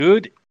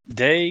Good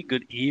day,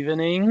 good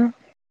evening.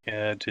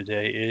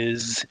 Today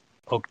is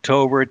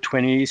October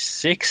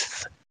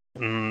 26th,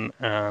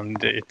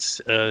 and it's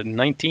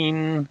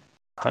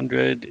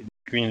 1900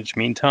 Greenwich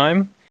Mean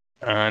Time.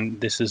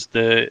 And this is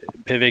the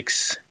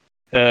PIVX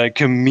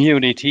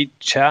community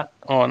chat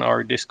on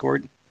our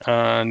Discord.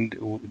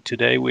 And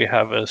today we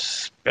have a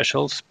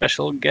special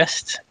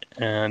guest,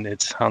 and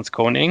it's Hans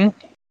Koning,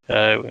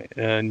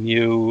 a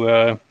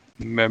new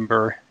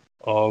member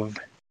of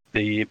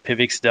the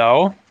PIVX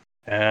DAO.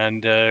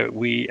 And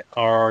we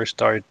have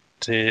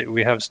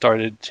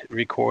started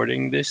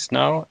recording this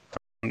now.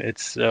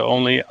 It's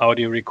only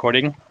audio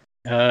recording.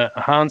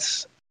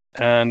 Hans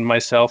and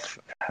myself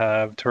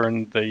have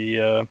turned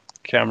the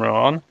camera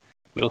on.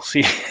 We'll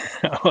see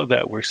how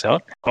that works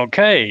out.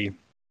 Okay,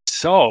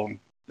 so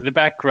the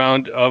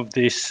background of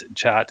this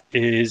chat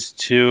is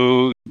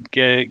to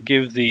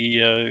give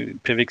the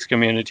PIVX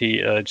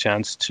community a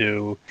chance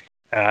to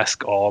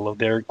ask all of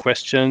their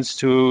questions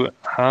to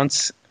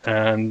Hans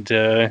and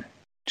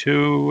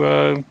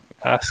to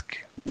ask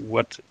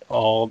what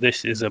all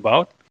this is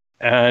about.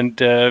 And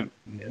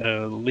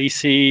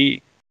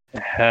Lisi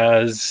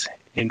has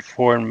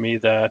informed me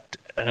that,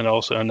 and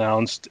also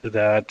announced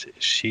that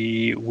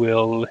she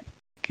will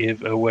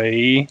give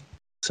away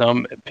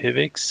some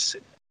PIVX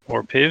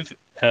or PIV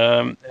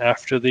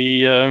after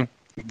the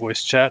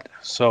voice chat.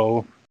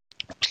 So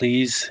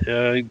please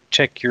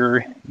check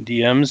your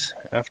DMs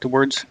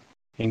afterwards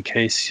in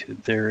case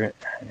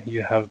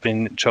you have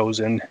been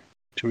chosen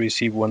to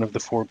receive one of the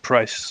 4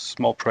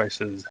 small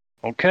prizes.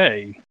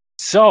 Okay,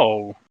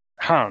 so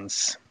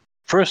Hans,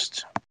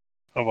 first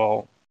of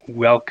all,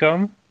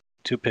 welcome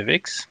to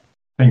PIVX.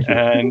 Thank you.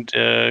 And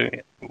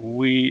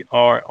we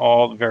are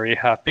all very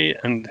happy,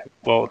 and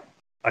well,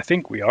 I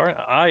think we are.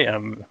 I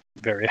am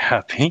very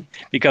happy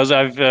because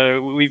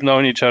we've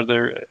known each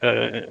other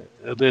a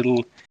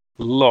little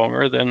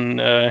longer than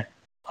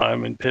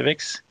I'm in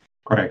PIVX.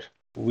 Correct.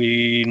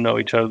 We know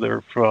each other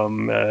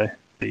from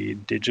the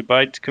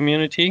Digibyte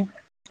community,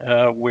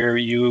 where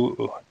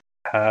you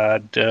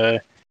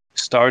had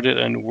started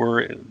and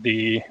were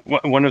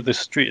one of the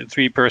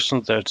three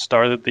persons that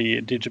started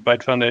the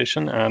Digibyte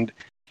Foundation, and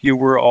you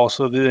were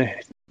also the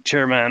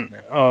chairman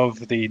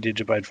of the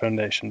Digibyte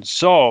Foundation.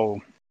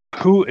 So,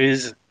 who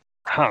is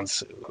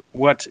Hans?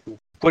 What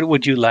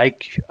would you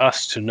like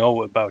us to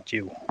know about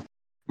you?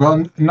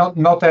 Well,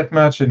 not that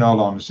much, in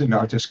all honesty.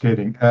 No, just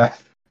kidding.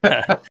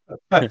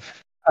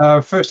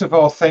 First of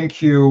all,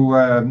 thank you,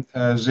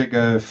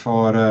 Zigge,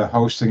 for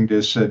hosting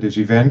this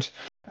event,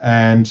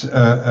 and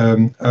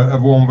a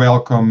warm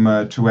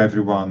welcome to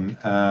everyone.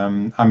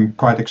 I'm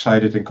quite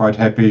excited and quite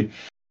happy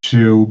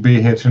to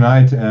be here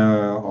tonight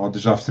or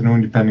this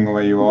afternoon, depending on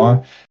where you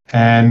are,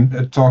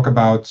 and talk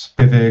about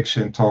PIVX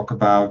and talk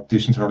about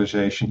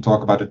decentralization,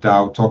 talk about the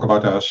DAO, talk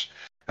about us,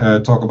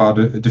 talk about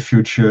the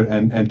future,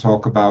 and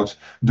talk about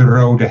the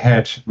road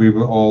ahead. We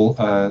will all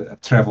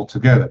travel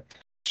together.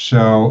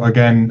 So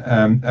again,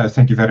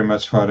 thank you very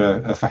much for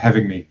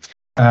having me.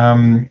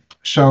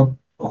 So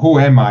who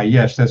am I?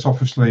 Yes, that's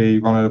obviously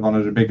one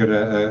of the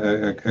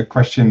bigger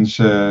questions,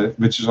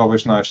 which is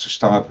always nice to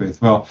start with.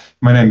 Well,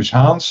 my name is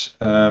Hans.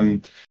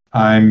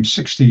 I'm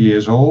 60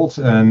 years old,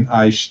 and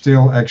I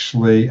still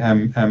actually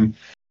am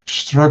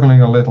struggling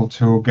a little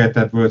to get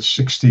that word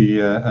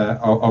 60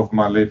 off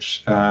my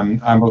lips.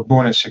 I was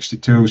born in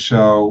 62,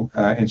 so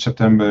in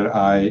September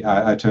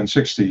I turned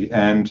 60.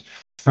 And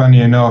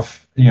funny enough,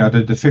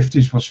 the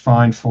 50s was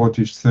fine,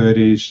 40s,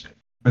 30s,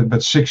 but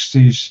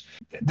 60s,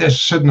 there's a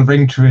certain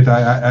ring to it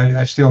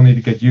I still need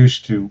to get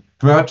used to.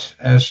 But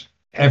as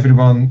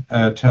everyone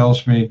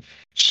tells me,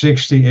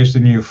 60 is the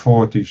new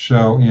 40.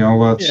 So,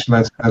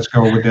 let's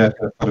go with that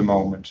for the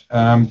moment.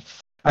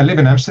 I live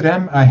in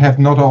Amsterdam. I have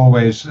not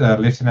always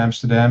lived in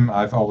Amsterdam.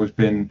 I've always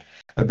been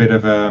a bit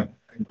of a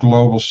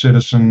global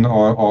citizen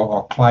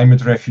or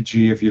climate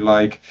refugee, if you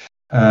like.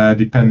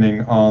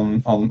 Depending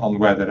on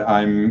weather.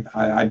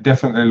 I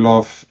definitely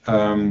love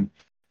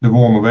the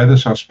warmer weather,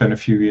 so I've spent a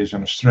few years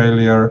in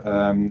Australia.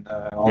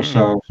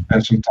 Also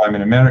spent some time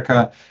in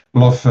America.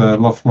 Love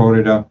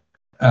Florida.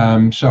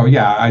 So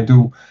yeah, I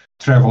do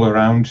travel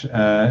around.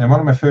 And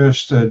one of my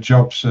first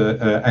jobs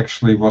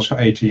actually was for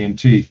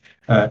AT&T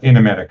in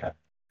America.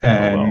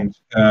 And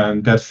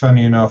that,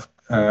 funny enough,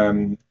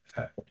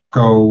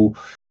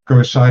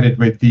 coincided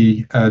with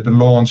the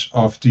launch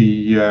of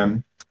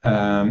the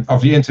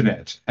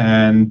internet,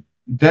 and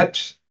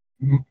that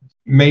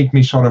made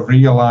me sort of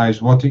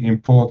realize what the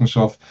importance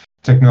of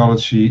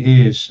technology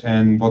is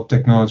and what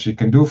technology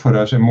can do for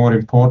us, and more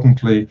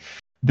importantly,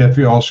 that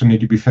we also need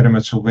to be very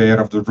much aware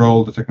of the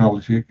role that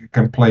technology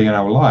can play in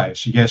our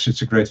lives. Yes,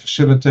 it's a great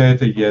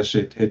facilitator. Yes,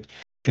 it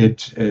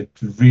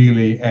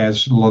really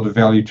adds a lot of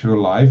value to our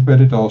life, but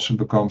it also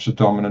becomes a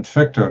dominant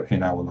factor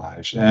in our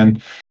lives.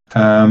 And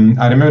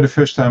I remember the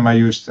first time I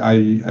used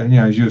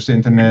the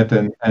internet,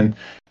 and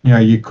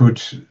you could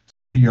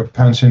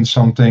punch in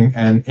something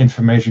and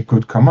information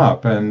could come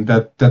up, and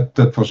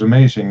that was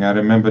amazing. I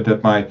remember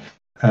that my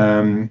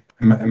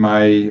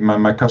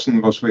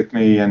cousin was with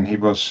me, and he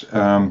was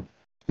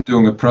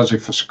doing a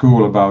project for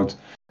school about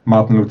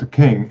Martin Luther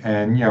King,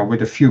 and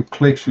with a few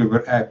clicks, we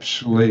were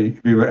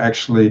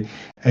actually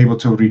able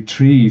to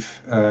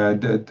retrieve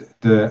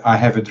the "I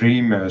Have a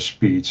Dream"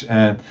 speech,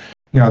 and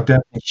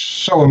that was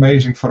so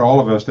amazing for all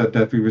of us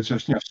that we were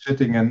just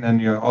sitting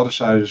and other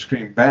side of the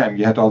screen, bam,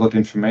 you had all that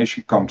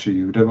information come to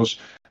you. That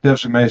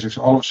was amazing.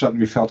 So all of a sudden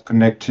we felt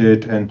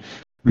connected, and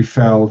we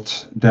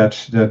felt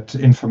that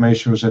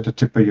information was at the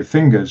tip of your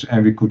fingers,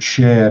 and we could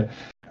share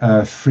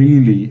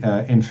freely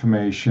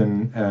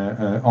information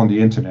on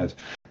the internet.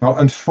 Well,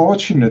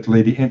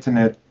 unfortunately, the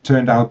internet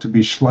turned out to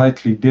be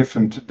slightly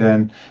different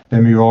than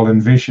we all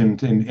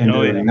envisioned in the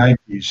early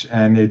 90s,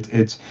 and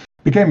it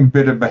became a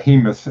bit of a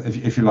behemoth,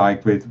 if you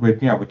like, with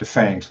the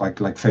FANGs like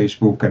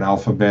Facebook and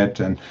Alphabet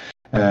and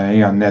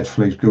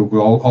Netflix,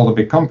 Google, all the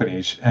big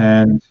companies,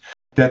 and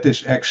that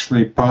is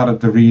actually part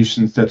of the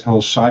reasons that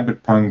whole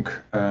cyberpunk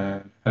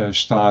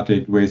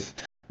started with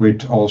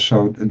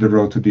also the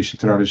road to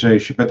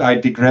decentralization. But I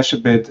digress a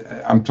bit.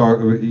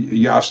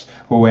 You asked,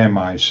 who am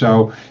I?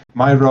 So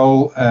my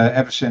role,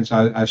 ever since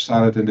I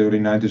started in the early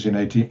 90s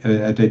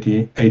at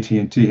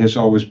AT&T, has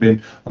always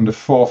been on the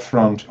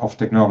forefront of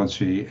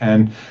technology.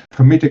 And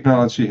for me,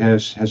 technology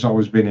has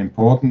always been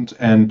important.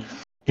 And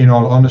in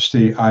all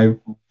honesty, I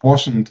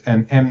wasn't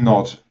and am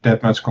not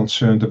that much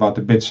concerned about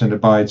the bits and the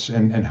bytes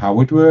and how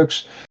it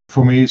works.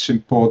 For me, it's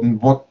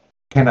important, what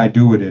can I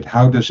do with it?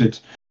 How does it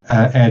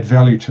add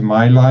value to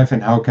my life,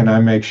 and how can I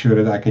make sure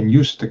that I can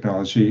use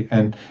technology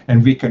and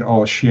we can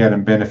all share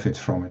and benefit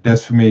from it? That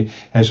for me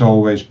has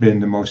always been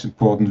the most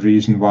important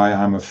reason why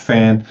I'm a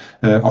fan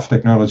of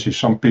technology.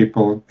 Some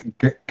people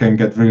can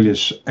get really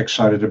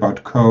excited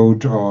about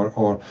code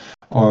or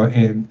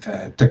in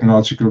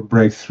technological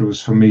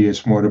breakthroughs. For me,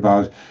 it's more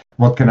about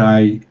what can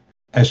I,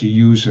 as a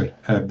user,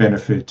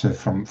 benefit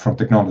from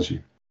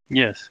technology.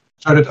 Yes.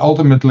 So that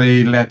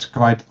ultimately led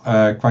quite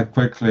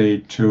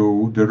quickly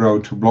to the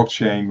road to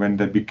blockchain when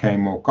that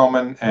became more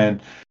common. And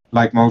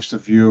like most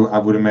of you, I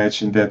would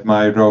imagine that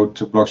my road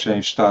to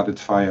blockchain started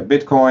via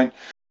Bitcoin,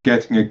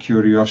 getting a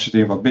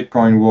curiosity what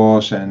Bitcoin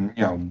was, and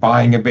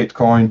buying a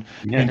Bitcoin.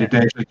 In the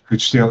days that you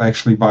could still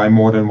actually buy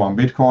more than one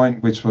Bitcoin,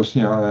 which was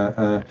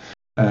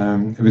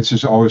which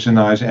is always a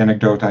nice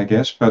anecdote, I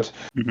guess. But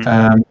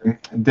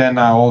then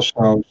I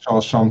also saw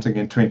something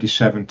in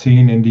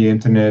 2017 in the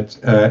internet,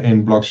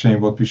 in blockchain,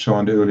 what we saw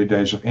in the early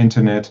days of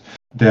internet,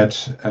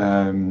 that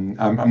I'm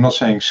not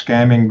saying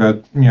scamming,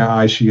 but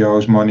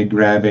ICOs, money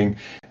grabbing,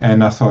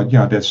 and I thought,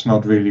 that's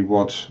not really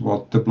what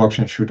the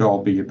blockchain should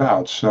all be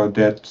about. So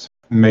that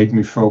made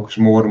me focus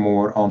more and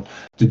more on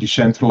the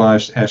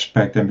decentralized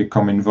aspect and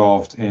become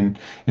involved in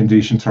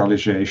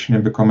decentralization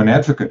and become an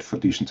advocate for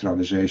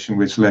decentralization,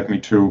 which led me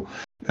to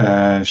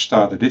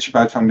start the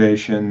DigiByte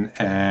Foundation,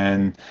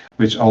 and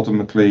which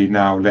ultimately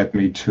now led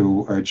me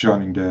to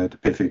joining the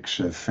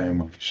PIVX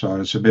family. So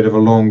it's a bit of a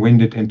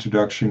long-winded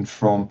introduction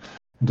from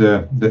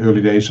the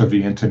early days of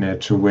the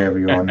internet to where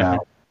we are now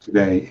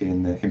today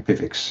in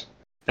PIVX.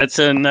 That's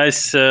a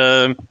nice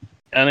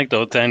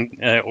anecdote,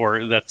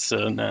 or that's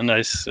a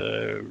nice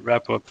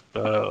wrap up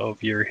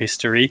of your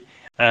history.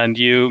 And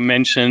you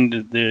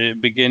mentioned the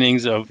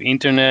beginnings of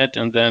internet,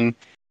 and then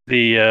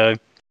the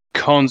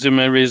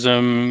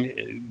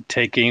consumerism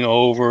taking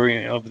over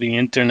of the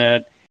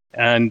internet,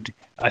 and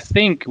I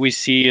think we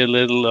see a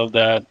little of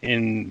that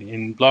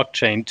in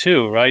blockchain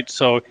too, right?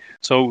 So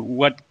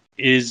what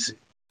is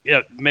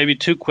maybe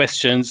two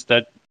questions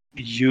that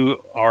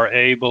you are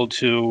able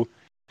to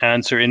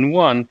answer in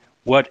one.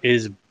 What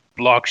is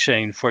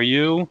blockchain for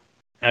you,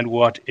 and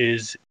what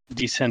is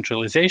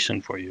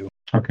decentralization for you?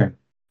 Okay.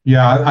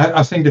 Yeah,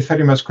 I think they're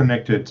very much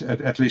connected,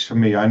 at least for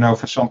me. I know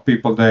for some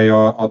people they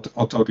are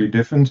totally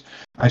different.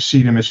 I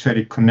see them as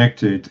very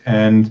connected.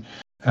 And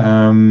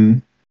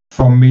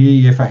for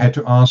me, if I had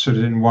to answer it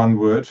in one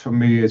word, for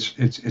me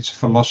it's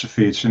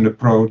philosophy. It's an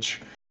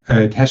approach.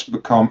 It has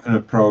become an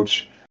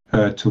approach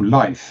to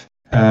life.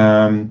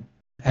 And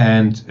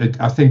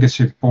I think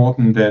it's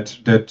important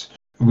that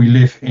we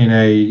live in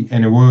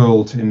a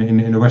world,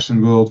 in a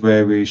Western world,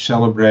 where we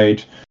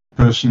celebrate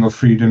personal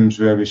freedoms,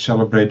 where we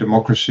celebrate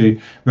democracy,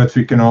 but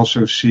we can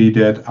also see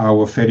that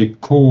our very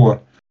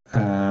core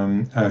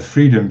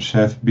freedoms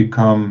have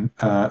become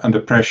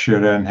under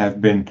pressure and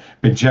have been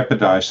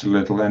jeopardized a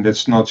little. And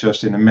it's not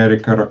just in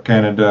America or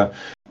Canada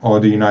or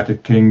the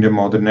United Kingdom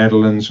or the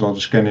Netherlands or the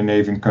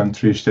Scandinavian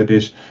countries. That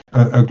is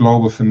a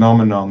global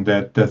phenomenon,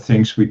 that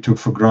things we took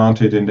for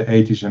granted in the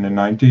 80s and the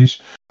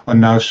 90s are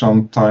now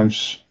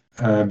sometimes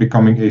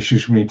becoming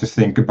issues we need to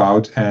think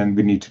about and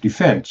we need to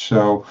defend.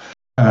 So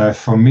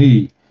for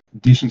me,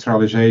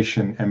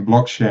 decentralization and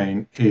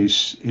blockchain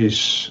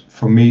is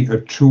for me a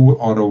tool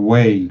or a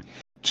way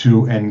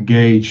to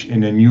engage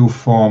in a new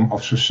form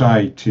of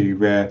society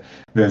where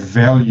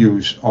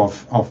values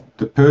of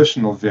the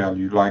personal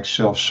value, like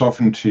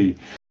self-sovereignty,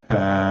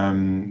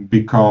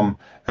 become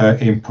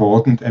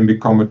important and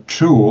become a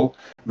tool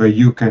where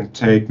you can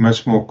take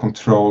much more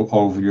control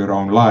over your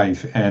own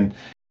life. And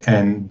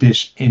and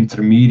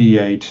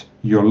disintermediate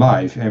your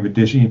life. And with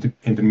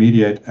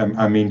disintermediate,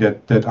 I mean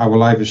that our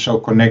life is so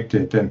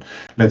connected. And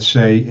let's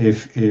say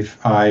if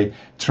I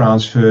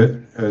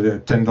transfer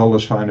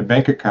 $10 via a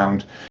bank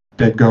account,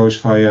 that goes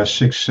via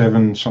 6,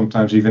 7,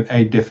 sometimes even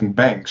 8 different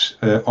banks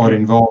are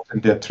involved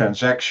in that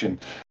transaction.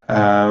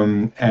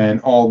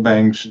 And all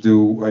banks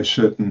do a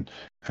certain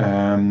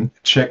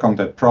check on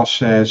that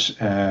process,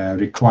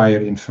 require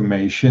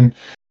information.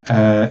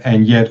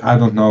 And yet I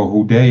don't know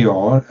who they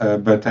are,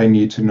 but they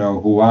need to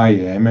know who I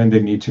am, and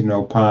they need to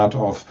know part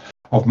of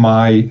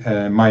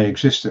my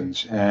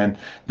existence, and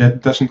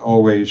that doesn't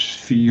always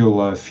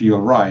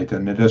feel right,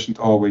 and it doesn't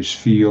always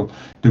feel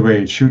the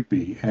way it should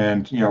be.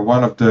 And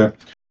one of the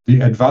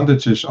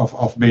advantages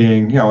of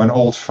being an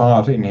old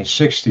fart in his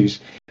 60s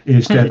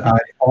is that I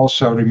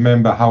also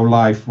remember how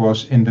life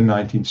was in the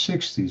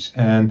 1960s.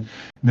 And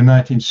the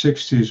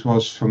 1960s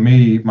was, for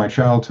me, my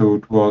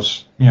childhood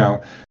was,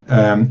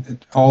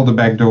 all the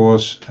back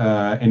doors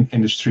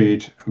in the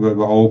street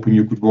were open.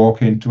 You could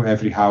walk into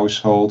every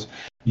household.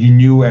 You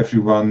knew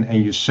everyone,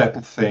 and you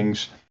settled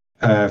things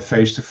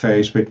face to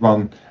face with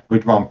one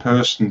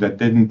person that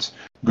didn't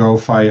go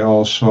via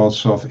all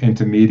sorts of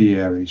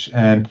intermediaries.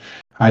 And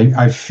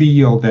I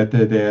feel that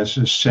there's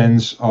a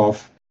sense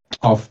of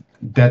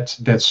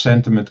that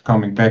sentiment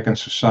coming back in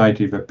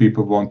society, where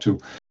people want to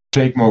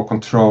take more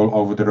control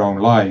over their own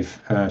life.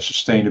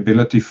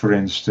 Sustainability, for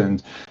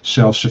instance,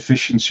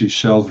 self-sufficiency,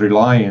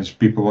 self-reliance.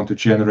 People want to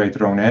generate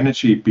their own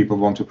energy. People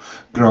want to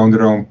grow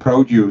their own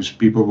produce.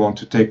 People want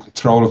to take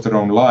control of their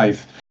own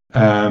life.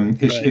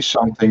 Is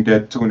something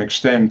that, to an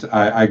extent,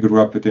 I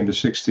grew up with in the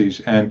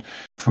 60s. And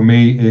for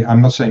me,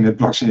 I'm not saying that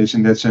blockchain is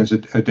in that sense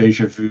a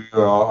deja vu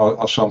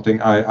or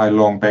something I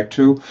long back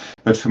to,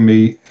 but for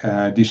me,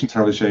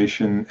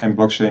 decentralization and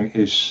blockchain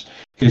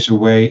is a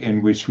way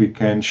in which we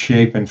can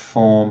shape and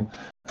form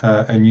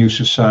a new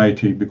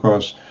society.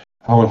 Because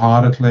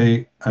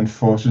wholeheartedly,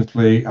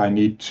 unfortunately, I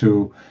need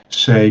to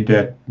say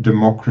that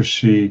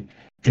democracy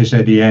is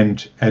at the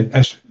end,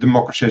 as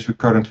democracy as we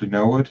currently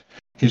know it,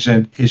 is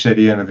at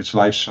the end of its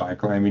life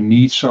cycle, and we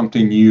need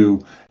something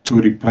new to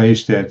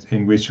replace that,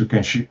 in which we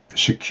can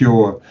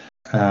secure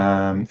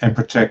and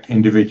protect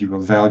individual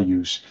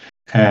values.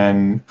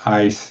 And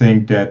I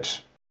think that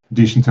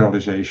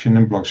decentralization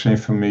and blockchain,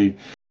 for me,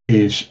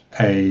 is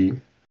a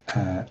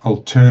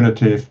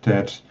alternative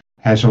that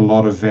has a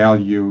lot of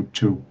value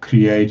to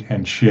create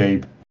and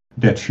shape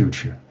that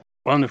future.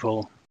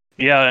 Wonderful.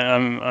 Yeah,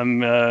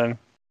 I'm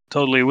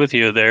totally with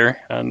you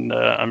there, and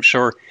I'm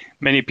sure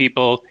many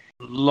people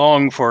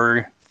long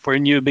for a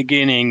new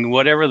beginning,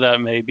 whatever that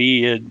may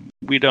be.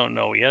 We don't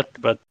know yet,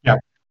 but yeah.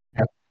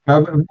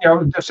 Now,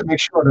 just to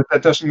make sure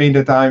that doesn't mean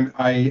that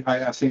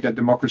I think that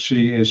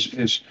democracy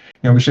is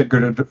we should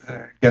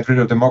get rid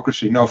of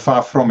democracy. No,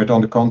 far from it. On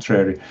the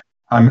contrary,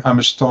 I'm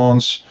a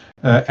staunch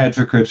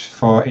advocate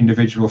for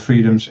individual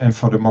freedoms and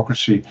for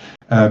democracy,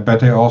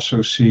 but I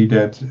also see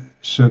that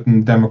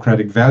certain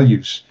democratic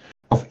values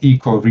of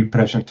equal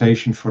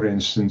representation, for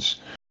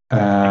instance.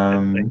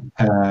 And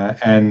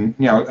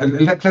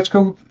let's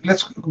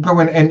go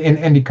in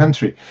any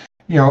country.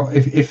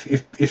 If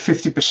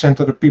 50%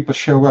 of the people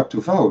show up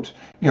to vote,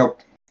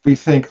 we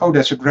think, oh,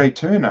 that's a great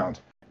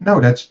turnout. No,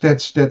 that's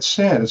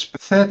sad. It's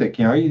pathetic.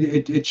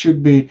 It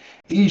should be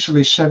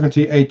easily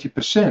 70,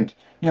 80%.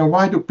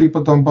 Why do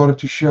people don't bother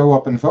to show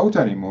up and vote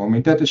anymore? I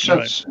mean, that is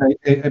such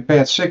a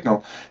bad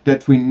signal,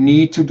 that we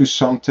need to do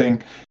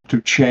something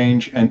to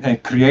change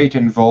and create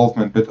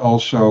involvement, but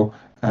also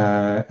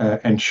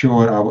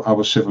ensure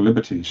our civil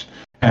liberties.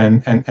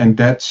 And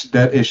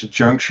that is a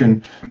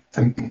junction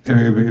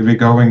we're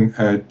going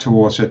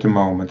towards at the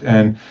moment.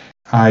 And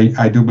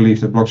I do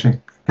believe that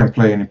blockchain can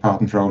play an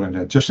important role in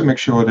that. Just to make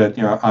sure that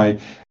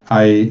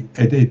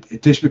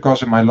it is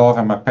because of my love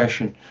and my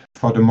passion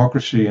for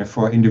democracy and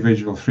for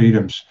individual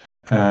freedoms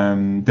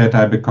that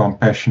I become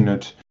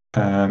passionate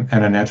and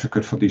an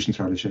advocate for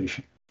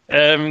decentralization.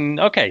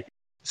 Okay,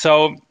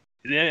 so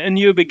a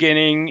new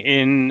beginning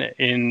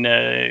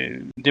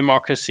in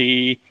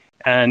democracy,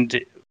 and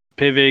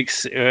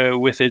PIVX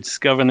with its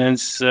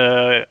governance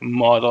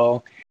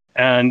model,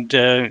 and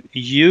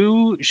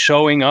you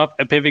showing up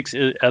at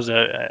PIVX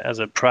as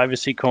a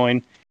privacy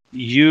coin.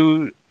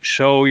 You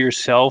show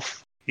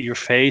yourself, your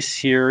face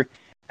here,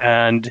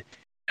 and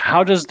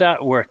how does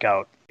that work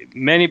out?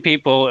 Many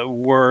people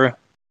were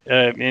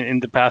in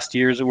the past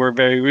years were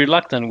very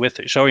reluctant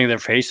with showing their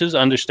faces,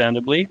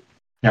 understandably.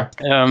 Yeah.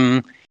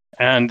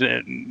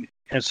 And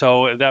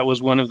so that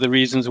was one of the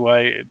reasons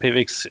why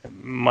PIVX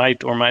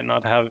might or might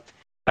not have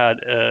had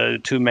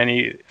too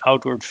many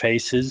outward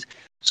faces.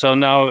 So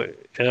now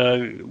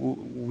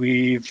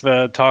we've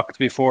talked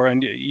before,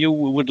 and you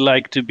would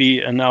like to be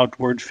an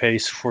outward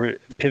face for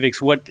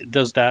PIVX. What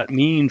does that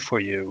mean for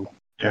you?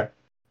 Yeah.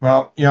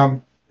 Well,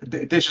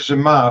 this is a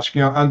mask.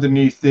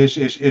 Underneath this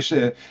is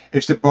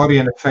the body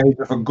and the face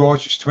of a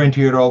gorgeous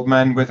 20-year-old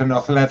man with an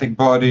athletic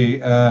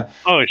body. Oh,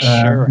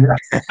 sure.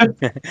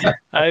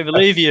 I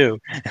believe you.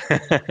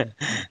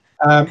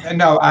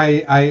 No,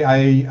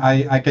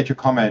 I get your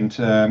comment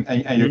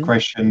and your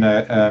question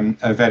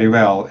very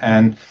well.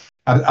 And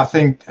I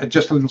think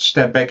just a little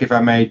step back, if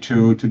I may,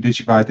 to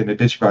DigiByte and the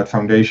DigiByte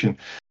Foundation.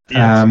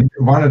 Yes.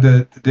 One of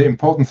the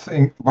important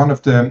thing, one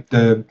of the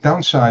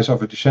downsides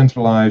of a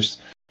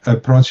decentralized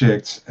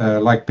project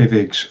like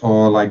PIVX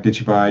or like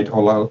DigiByte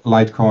or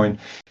Litecoin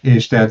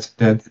is that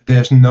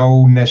there's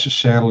no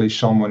necessarily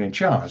someone in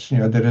charge.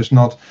 There's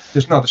not a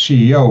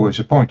CEO who is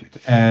appointed,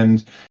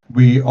 and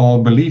we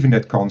all believe in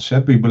that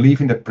concept. We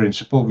believe in that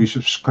principle. We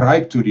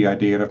subscribe to the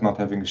idea of not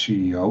having a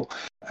CEO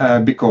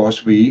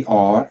because we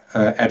are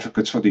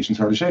advocates for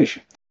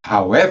decentralization.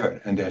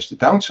 However, and there's the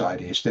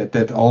downside, is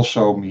that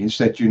also means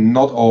that you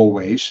not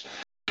always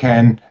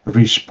can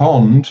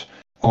respond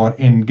or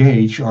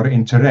engage or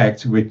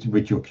interact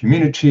with your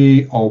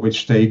community or with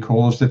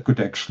stakeholders that could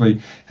actually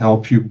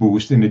help you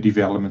boost in the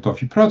development of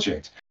your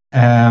project.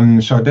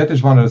 So that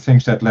is one of the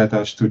things that led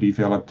us to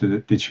develop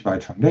the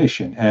DigiByte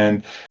Foundation.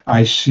 And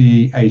I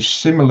see a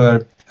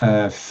similar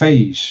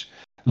phase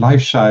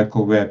life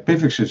cycle where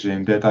PIVX is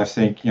in, that I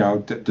think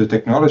the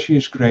technology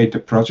is great, the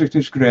project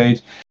is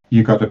great.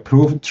 You got a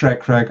proven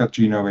track record.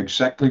 You know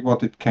exactly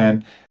what it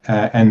can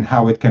and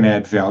how it can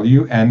add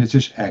value, and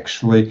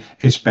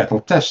it's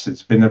battle tested.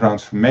 It's been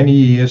around for many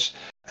years,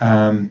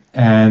 so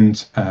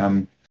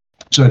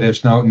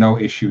there's no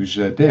issues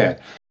there.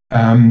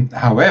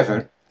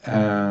 However,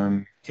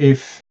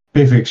 if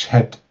PIVX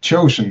had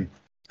chosen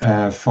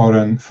for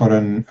an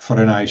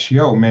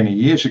ICO many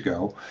years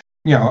ago,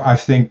 I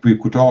think we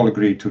could all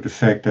agree to the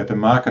fact that the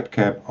market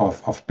cap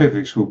of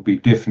PIVX would be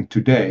different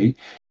today.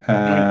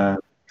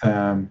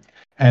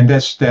 And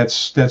that's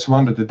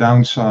one of the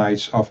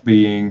downsides of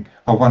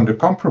one of the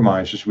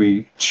compromises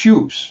we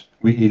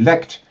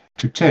elect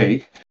to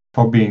take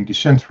for being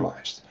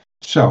decentralized.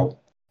 So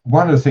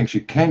one of the things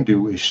you can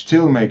do is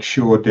still make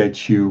sure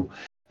that you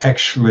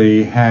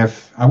actually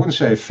have, I wouldn't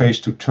say a face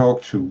to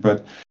talk to,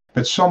 but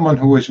someone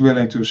who is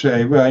willing to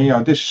say,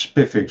 well, this is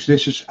PIVX,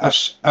 this is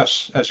us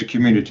as a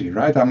community,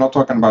 right? I'm not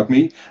talking about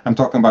me, I'm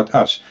talking about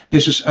us.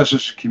 This is us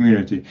as a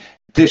community.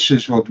 This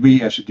is what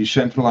we as a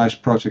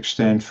decentralized project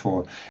stand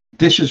for.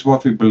 This is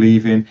what we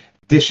believe in.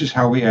 This is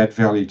how we add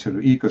value to the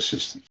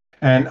ecosystem.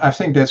 And I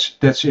think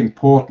that's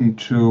important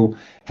to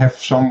have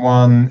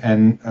someone,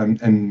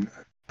 and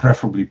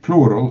preferably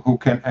plural, who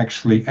can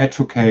actually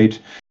advocate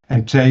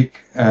and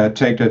take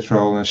that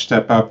role and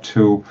step up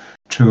to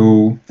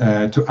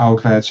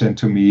outlets and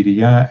to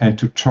media and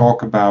to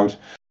talk about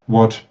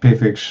what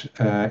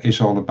PIVX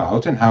is all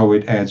about and how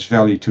it adds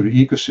value to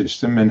the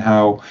ecosystem and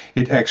how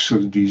it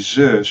actually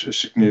deserves a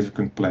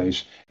significant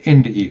place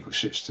in the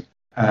ecosystem.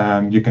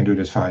 You can do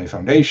that via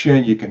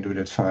foundation, you can do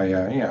that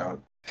via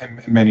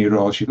many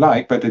roles you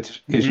like, but it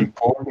is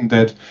important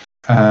that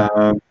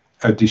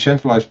a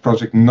decentralized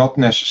project not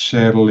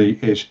necessarily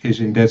is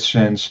in that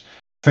sense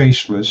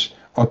faceless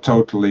or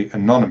totally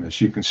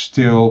anonymous. You can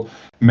still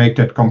make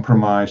that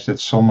compromise that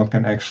someone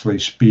can actually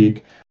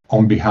speak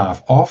on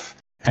behalf of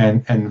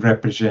and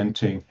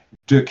representing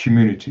the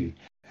community.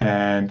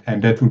 And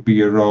that would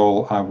be a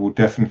role I would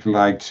definitely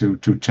like to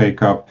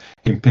take up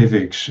in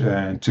PIVX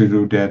and to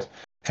do that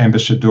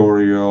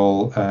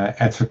ambassadorial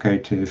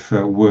advocative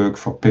work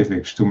for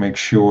PIVX to make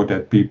sure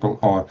that people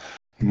are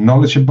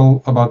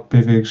knowledgeable about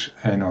PIVX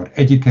and are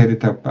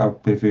educated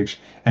about PIVX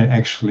and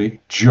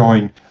actually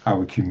join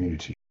our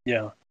community.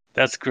 Yeah,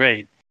 that's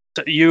great.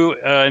 So you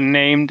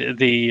named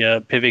the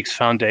PIVX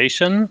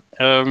Foundation.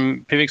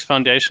 PIVX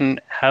Foundation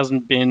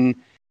hasn't been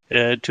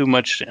too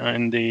much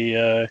in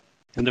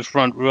the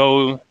front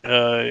row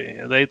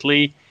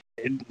lately,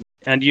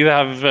 and you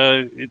have.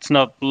 It's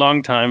not a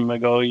long time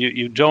ago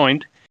you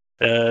joined,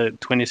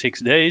 26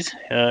 days,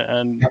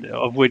 and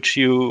of which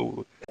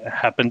you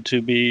happen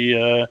to be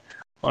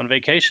on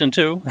vacation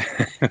too,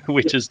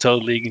 which is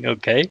totally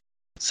okay.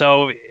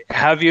 So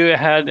have you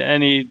had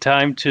any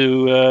time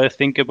to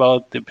think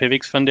about the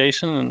PIVX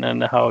Foundation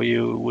and how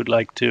you would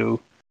like to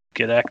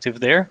get active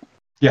there?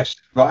 Yes,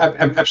 well,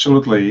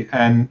 absolutely.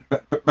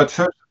 But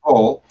first of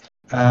all,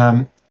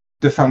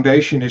 the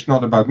foundation is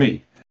not about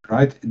me,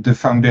 right? The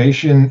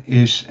foundation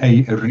is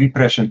a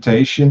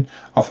representation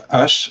of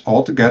us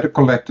all together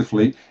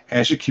collectively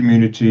as a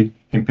community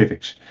in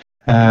PIVX.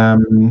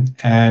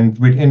 And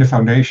within the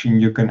foundation,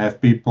 you can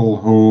have people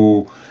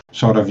who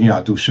sort of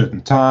do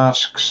certain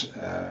tasks,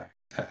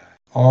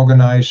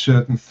 organize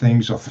certain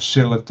things, or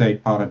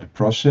facilitate part of the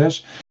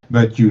process,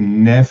 but you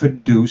never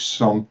do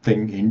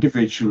something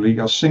individually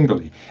or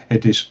singly.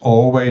 It is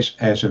always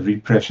as a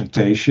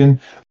representation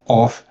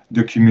of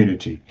the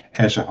community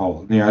as a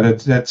whole.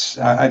 That's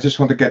I just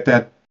want to get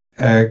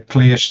that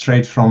clear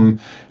straight from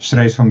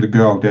the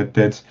go.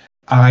 That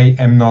I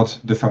am not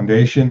the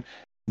foundation.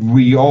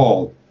 We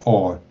all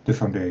are the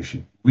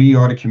foundation. We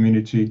are the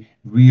community.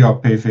 We are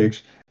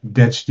PIVX.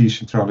 That's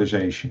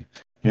decentralization.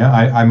 Yeah,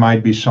 I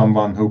might be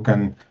someone who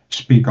can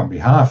speak on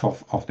behalf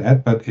of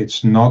that, but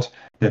it's not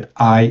that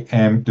I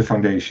am the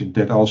foundation.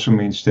 That also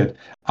means that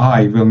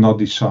I will not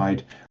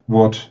decide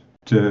what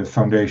the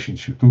foundation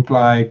should look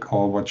like,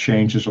 or what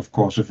changes of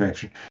course of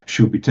action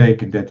should be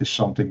taken. That is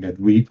something that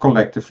we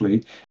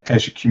collectively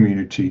as a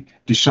community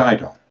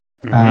decide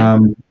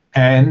on.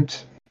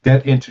 And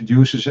that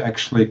introduces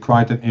actually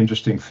quite an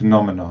interesting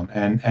phenomenon.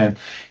 And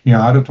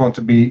I don't want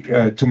to be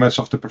too much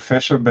of the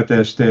professor, but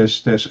there's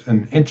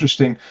an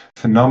interesting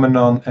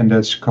phenomenon, and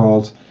that's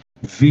called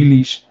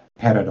Willy's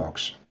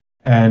paradox.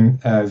 And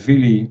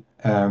Willy,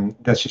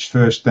 that's his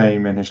first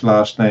name, and his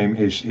last name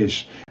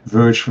is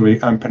virtually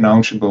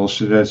unpronounceable,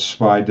 so that's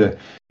why the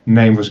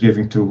name was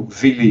given to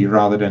Willy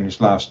rather than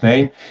his last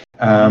name.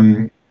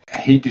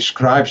 He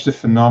describes the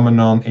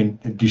phenomenon in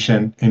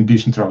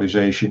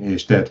decentralization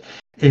is that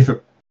if a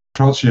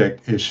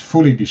project is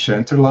fully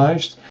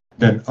decentralized,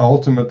 then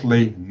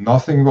ultimately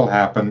nothing will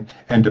happen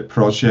and the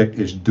project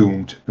is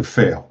doomed to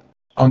fail.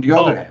 On the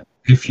other hand,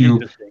 if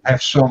you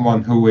have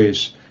someone who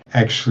is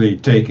actually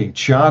taking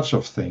charge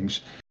of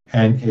things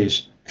and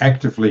is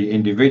actively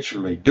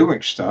individually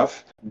doing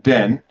stuff,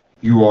 then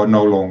you are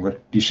no longer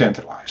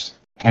decentralized.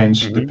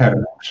 Hence the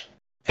paradox.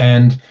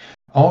 And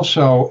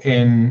also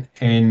in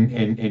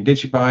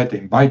Digibyte,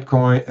 in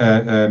Bitcoin,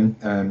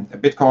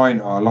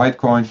 Bitcoin or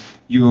Litecoin,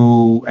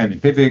 and in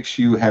PIVX,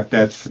 you have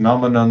that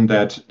phenomenon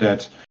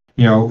that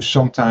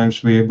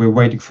sometimes we're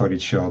waiting for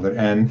each other,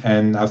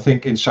 and I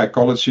think in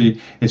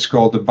psychology it's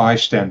called the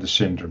bystander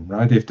syndrome,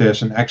 right? If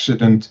there's an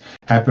accident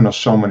happen or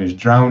someone is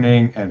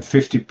drowning and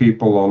 50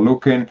 people are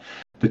looking,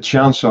 the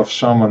chance of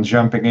someone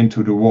jumping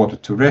into the water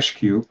to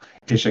rescue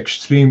is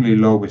extremely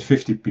low with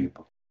 50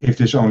 people. If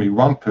there's only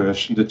one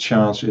person, the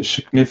chance is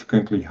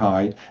significantly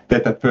high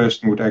that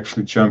person would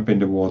actually jump in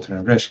the water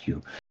and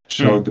rescue.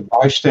 So the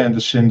bystander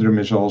syndrome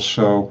is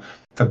also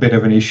a bit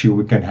of an issue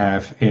we can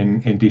have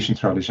in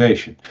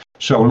decentralization.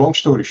 So long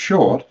story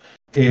short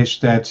is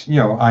that,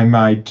 I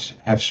might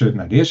have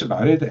certain ideas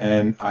about it,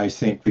 and I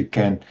think we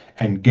can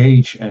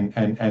engage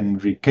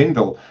and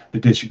rekindle the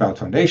Digibyte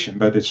Foundation,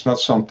 but it's not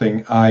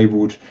something I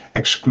would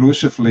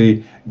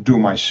exclusively do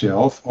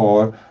myself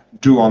or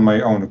do on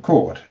my own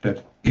accord.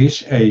 That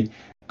is a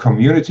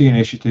community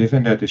initiative,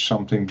 and that is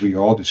something we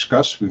all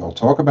discuss, we all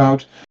talk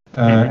about,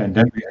 and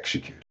then we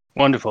execute.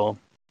 Wonderful.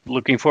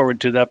 Looking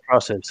forward to that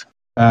process.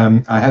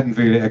 I hadn't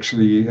really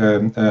actually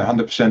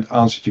 100%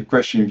 answered your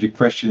question. Your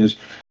question is,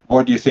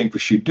 what do you think we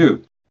should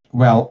do?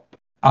 Well,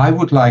 I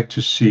would like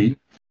to see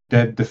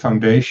that the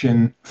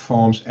foundation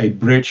forms a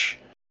bridge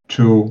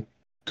to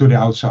the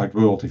outside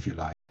world, if you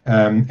like.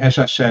 As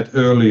I said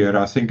earlier,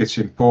 I think it's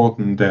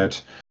important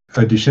that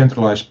a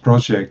decentralized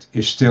project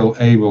is still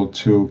able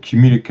to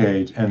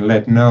communicate and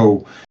let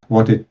know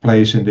what its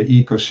place in the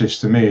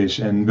ecosystem is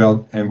and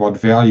what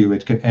value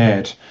it can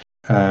add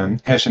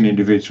as an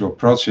individual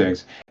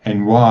project,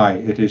 and why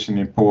it is an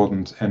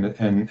important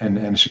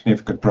and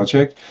significant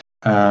project.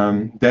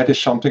 That is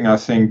something I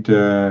think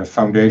the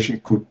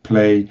foundation could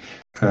play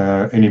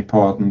an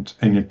important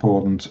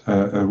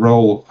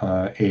role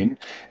in,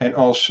 and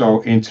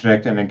also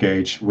interact and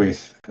engage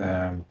with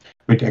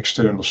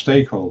external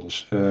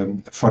stakeholders.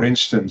 For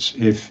instance,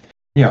 if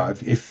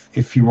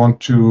you want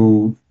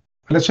to,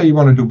 let's say you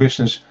want to do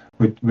business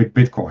with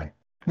Bitcoin,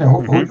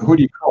 who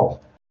do you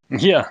call?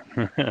 Yeah.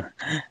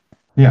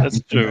 Yeah,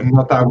 that's true.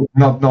 Not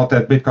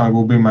that Bitcoin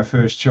will be my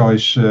first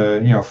choice,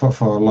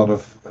 for a lot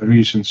of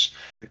reasons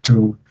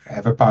to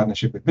have a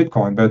partnership with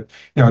Bitcoin. But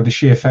the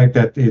sheer fact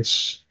that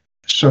it's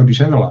so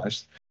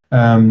decentralized,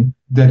 that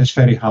it's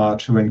very hard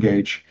to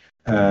engage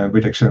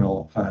with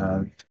external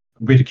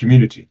with the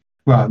community.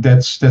 Well,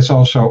 that's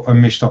also a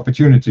missed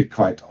opportunity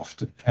quite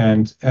often,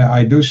 and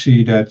I do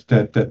see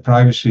that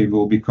privacy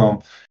will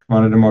become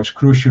one of the most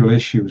crucial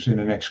issues in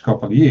the next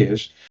couple of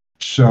years.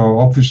 So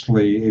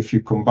obviously, if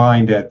you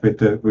combine that with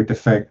the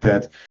fact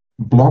that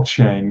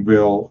blockchain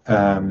will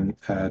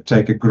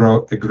take a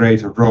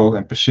greater role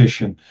and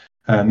position,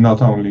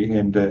 not only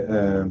in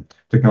the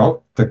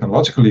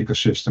technological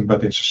ecosystem,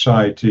 but in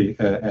society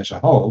as a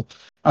whole,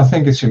 I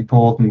think it's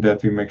important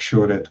that we make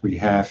sure that we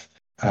have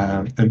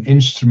an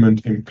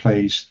instrument in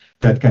place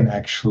that can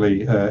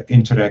actually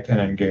interact and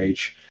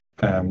engage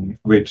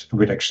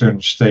with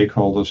external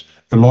stakeholders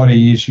a lot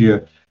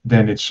easier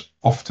than it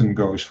often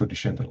goes for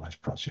decentralized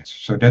projects.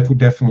 So that would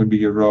definitely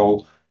be a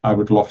role I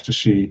would love to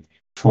see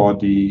for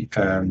the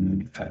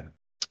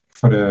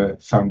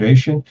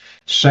foundation.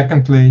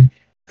 Secondly,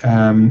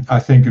 I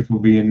think it will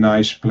be a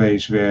nice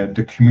place where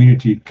the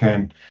community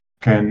can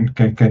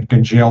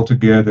gel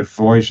together,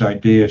 voice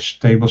ideas,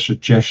 table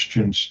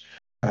suggestions,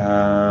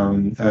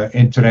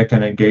 interact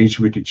and engage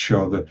with each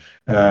other,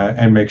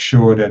 and make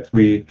sure that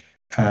we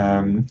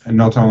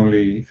not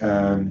only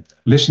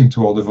listen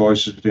to all the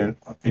voices in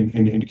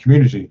the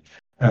community,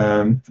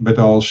 but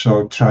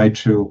also try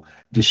to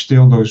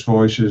distill those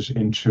voices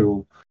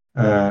into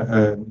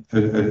a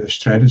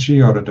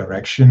strategy or a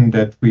direction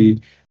that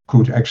we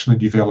could actually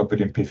develop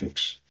it in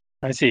PIVX.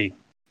 I see.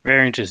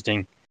 Very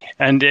interesting.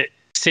 And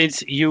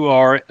since you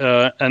are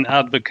an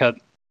advocate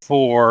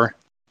for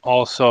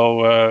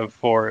also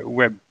for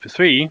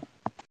Web3,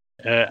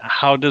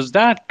 how does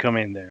that come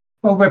in there?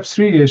 Well,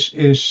 Web3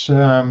 is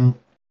an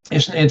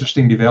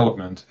interesting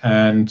development,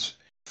 and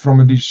from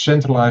a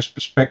decentralized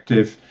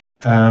perspective,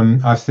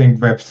 I think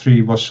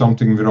Web3 was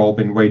something we've all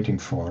been waiting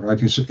for.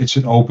 Right? It's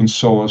an open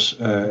source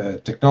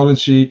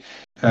technology.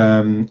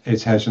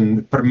 It has a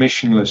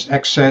permissionless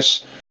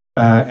access,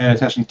 and it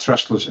has a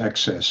trustless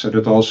access. So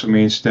that also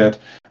means that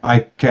I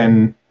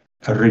can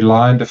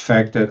rely on the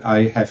fact that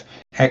I have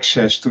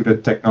access to the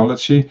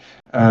technology,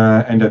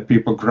 and that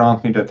people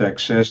grant me that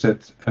access,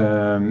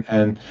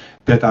 and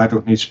that I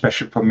don't need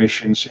special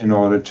permissions in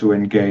order to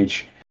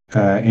engage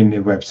in the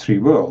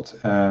Web3 world.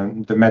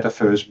 The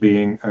metaverse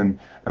being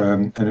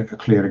a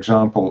clear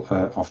example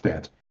of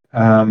that.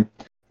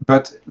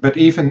 But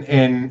even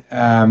in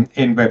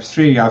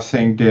Web3, I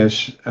think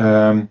there's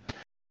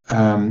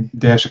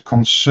a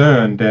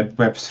concern that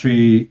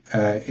Web3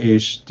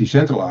 is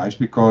decentralized,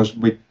 because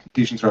with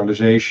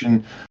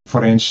decentralization,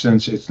 for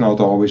instance, it's not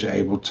always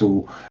able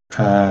to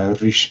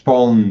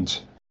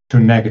respond to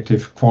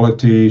negative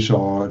qualities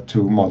or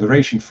to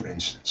moderation, for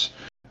instance.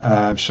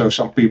 So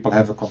some people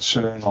have a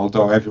concern,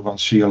 although everyone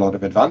sees a lot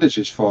of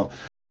advantages for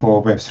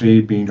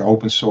Web3 being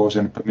open source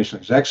and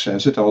permissionless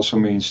access. It also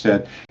means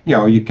that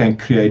you can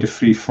create a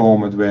free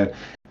format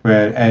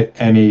where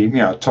any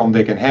Tom,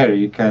 Dick, and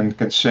Harry can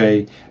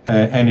say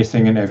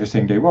anything and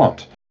everything they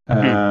want.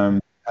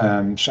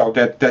 So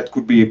that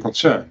could be a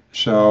concern.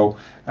 So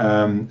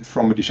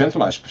from a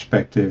decentralized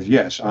perspective,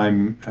 yes,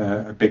 I'm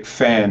a big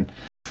fan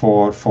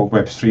for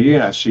Web3,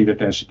 and I see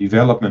that as a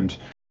development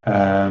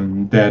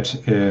that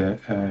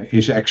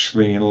is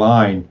actually in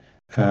line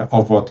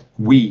of what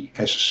we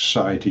as a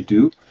society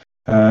do.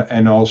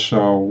 And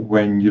also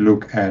when you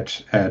look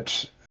at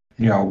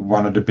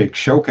one of the big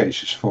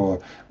showcases for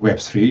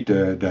Web3,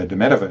 the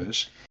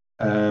metaverse,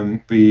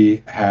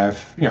 we have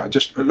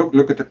just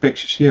look at the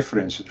pictures here, for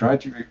instance,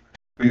 right?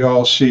 We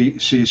all see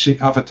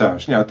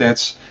avatars.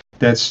 That's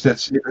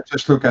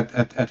just look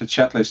at the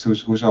chat list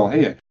who's all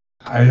here.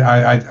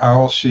 I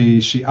all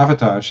see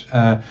avatars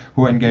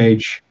who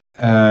engage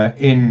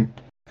in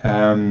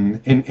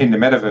the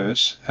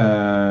metaverse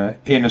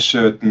in a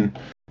certain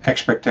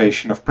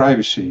expectation of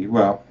privacy.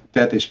 Well,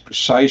 that is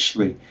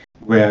precisely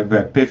where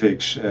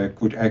PIVX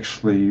could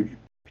actually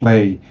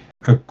play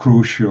a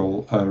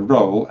crucial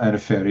role, and a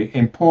very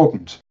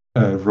important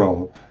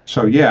role.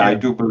 So I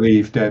do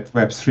believe that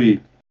Web3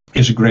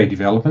 is a great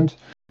development.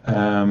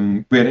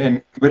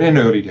 We're in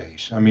early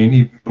days. I mean,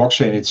 even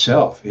blockchain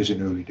itself is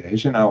in early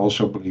days, and I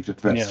also believe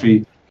that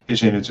Web3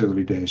 is in its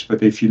early days.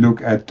 But if you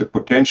look at the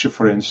potential,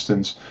 for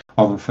instance,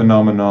 of a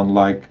phenomenon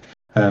like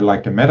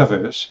the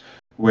metaverse,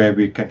 where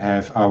we can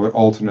have our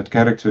alternate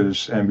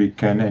characters and we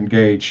can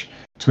engage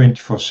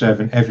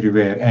 24/7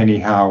 everywhere,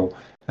 anyhow,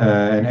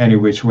 and any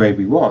which way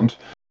we want,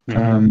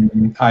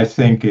 I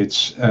think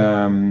it's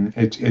a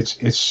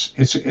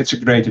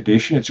great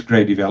addition. It's a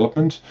great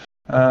development.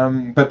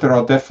 But there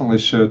are definitely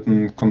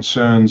certain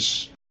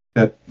concerns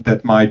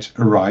that might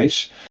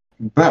arise.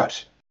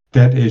 But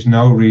that is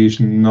no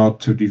reason not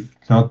to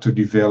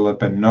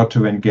develop and not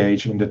to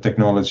engage in the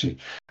technology,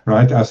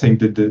 right? I think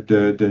that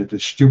the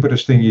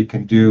stupidest thing you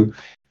can do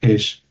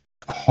is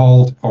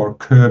halt or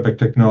curb a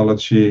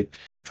technology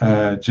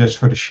just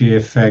for the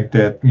sheer fact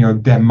that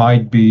there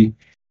might be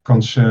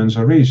concerns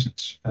or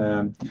reasons.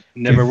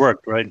 Never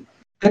worked, right?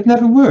 It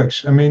never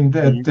works. I mean,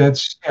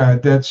 that's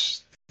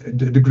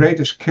the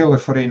greatest killer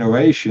for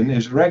innovation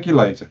is a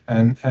regulator,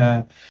 and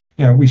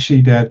we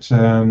see that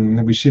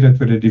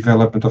with the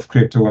development of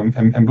crypto and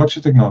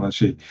blockchain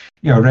technology.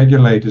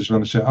 Regulators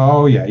want to say,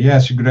 oh yeah,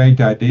 it's a great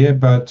idea,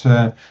 but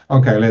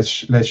okay,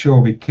 let's sure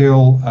we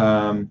kill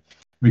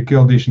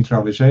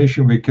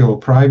decentralization, we kill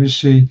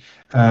privacy,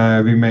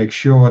 we make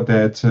sure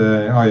that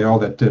all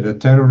that the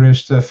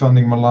terrorist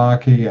funding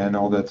malarkey and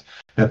all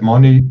that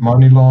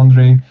money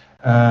laundering,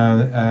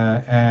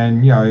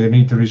 and you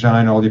need to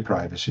resign all your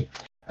privacy.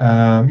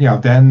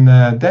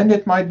 Then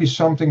it might be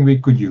something we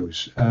could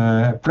use,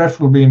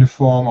 preferably in the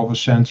form of a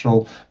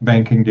central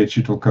banking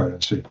digital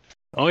currency.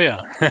 Oh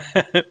yeah,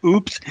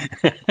 oops,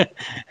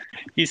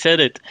 he said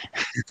it.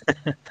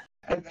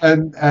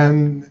 And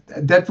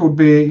that would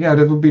be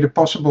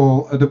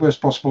the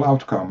worst possible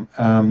outcome.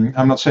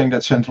 I'm not saying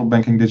that central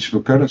banking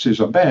digital currencies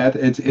are bad.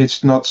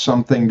 It's not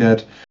something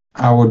that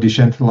our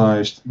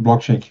decentralized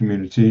blockchain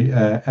community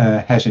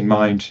has in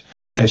mind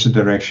as the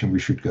direction we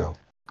should go.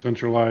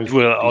 Centralized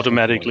will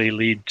automatically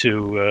lead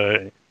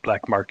to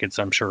black markets,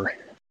 I'm sure.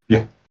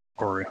 Yeah.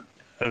 Or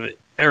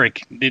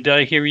Eric, did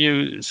I hear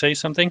you say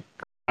something?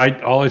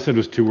 All I said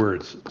was two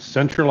words: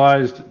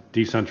 centralized,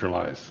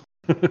 decentralized.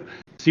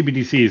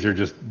 CBDCs are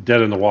just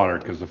dead in the water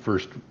because the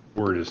first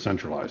word is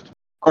centralized.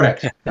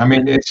 Correct. I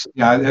mean, it's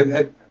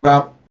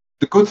well,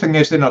 the good thing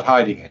is they're not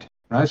hiding it,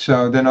 right?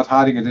 So they're not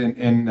hiding it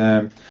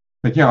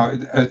but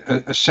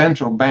a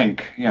central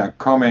bank,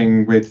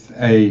 coming with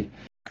a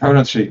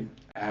currency.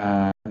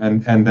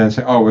 And then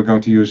say, oh, we're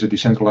going to use a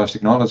decentralized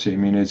technology. I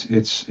mean, it's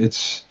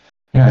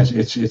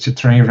a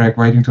train wreck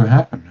waiting to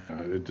happen.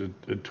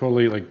 It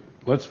totally,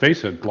 let's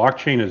face it,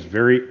 blockchain is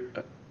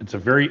it's a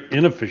very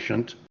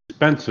inefficient,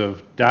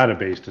 expensive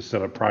database to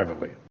set up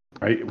privately,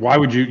 right? Why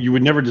would you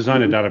would never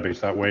design a database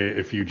that way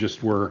if you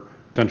just were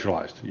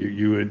centralized.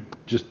 You would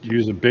just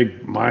use a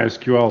big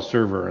MySQL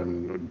server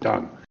and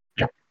done.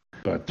 Yeah.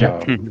 But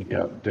Yeah.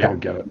 they don't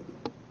get it.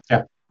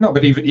 Yeah. No,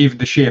 but even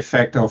the sheer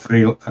fact of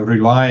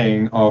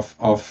relying of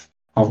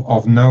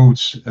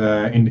nodes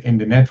in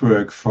the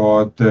network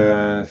for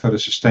the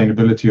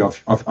sustainability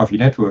of your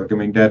network. I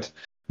mean that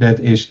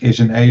is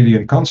an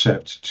alien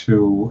concept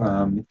to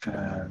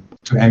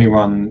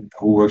anyone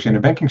who works in a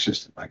banking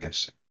system, I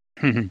guess.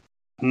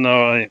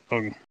 No,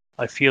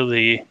 I feel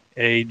the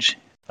age.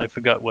 I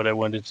forgot what I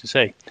wanted to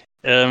say.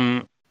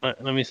 Let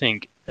me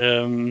think.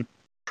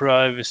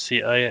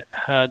 Privacy. I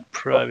had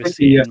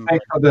privacy.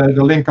 Thanks for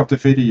the link of the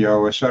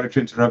video. Sorry to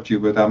interrupt you,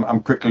 but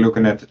I'm quickly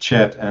looking at the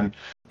chat and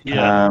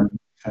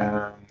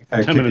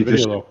 10-minute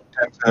video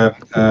though.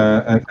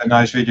 A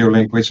nice video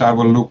link, which I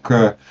will look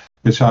at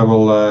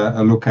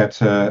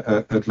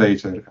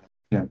later.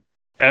 Yeah.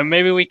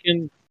 Maybe we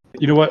can.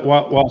 You know what?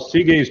 While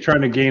Sige is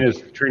trying to gain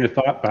his train of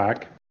thought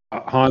back,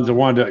 Hans, I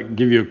wanted to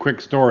give you a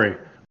quick story.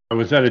 I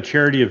was at a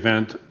charity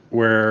event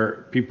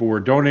where people were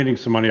donating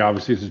some money,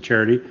 obviously it's a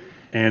charity,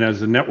 and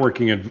as a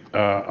networking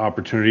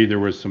opportunity, there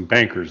was some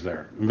bankers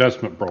there,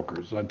 investment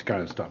brokers, that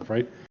kind of stuff,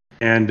 right?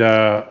 And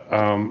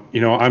I'm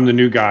the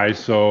new guy,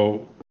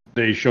 so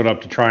they showed up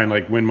to try and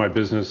like win my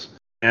business.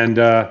 And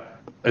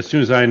as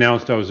soon as I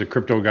announced I was a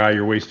crypto guy,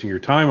 you're wasting your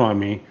time on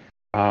me.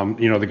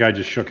 The guy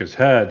just shook his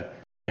head.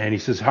 And he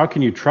says, how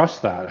can you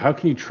trust that? How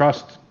can you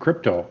trust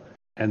crypto?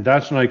 And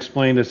that's when I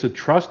explained, I said,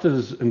 trust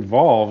is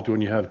involved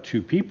when you have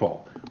two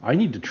people. I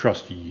need to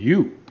trust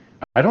you.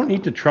 I don't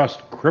need to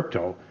trust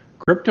crypto.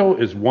 Crypto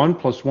is 1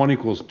 +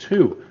 1 =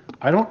 2.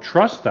 I don't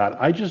trust that.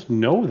 I just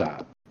know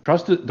that.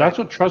 That's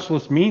what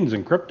trustless means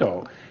in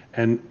crypto.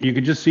 And you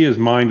could just see his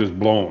mind was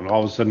blown.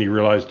 All of a sudden he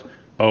realized,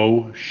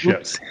 oh,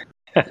 shit.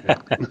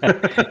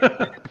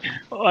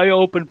 I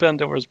opened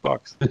Pandora's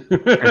box.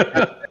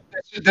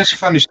 That's a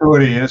funny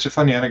story. That's a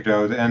funny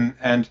anecdote,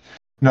 and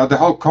the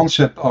whole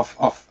concept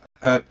of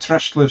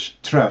trustless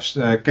trust.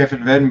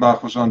 Kevin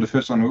Wedenbach was on the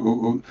first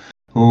one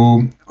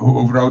who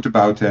wrote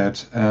about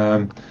that.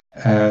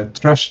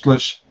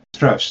 Trustless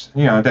trust.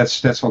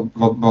 That's what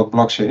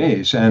blockchain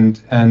is,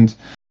 and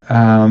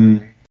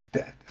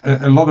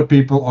a lot of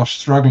people are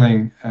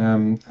struggling,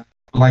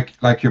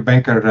 like your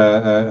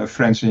banker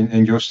friends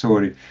in your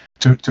story,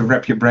 to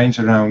wrap your brains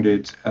around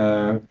it.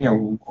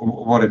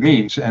 What it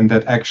means, and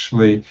that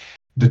actually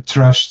the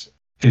trust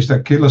is the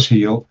Achilles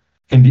heel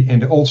in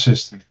the old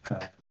system.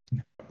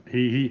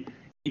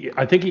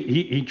 I think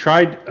he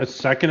tried a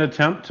second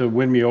attempt to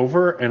win me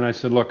over, and I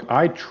said, look,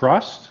 I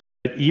trust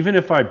that even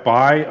if I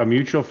buy a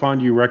mutual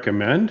fund you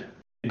recommend,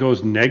 it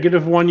goes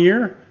negative 1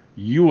 year,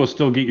 you will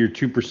still get your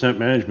 2%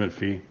 management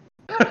fee.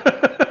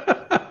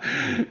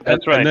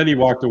 That's right. And then he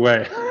walked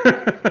away.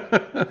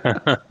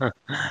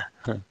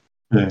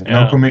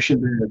 No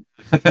commission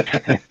there.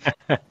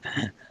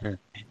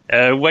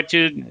 What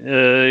you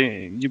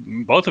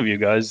both of you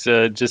guys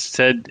just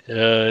said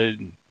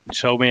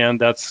show me, and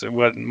that's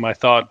what my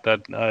thought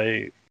that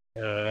I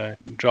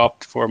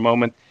dropped for a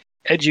moment.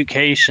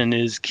 Education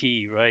is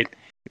key, right?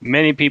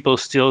 Many people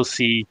still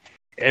see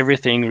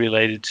everything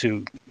related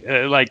to,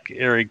 like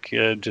Eric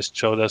just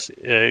showed us,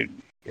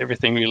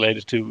 everything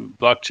related to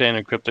blockchain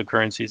and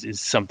cryptocurrencies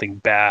is something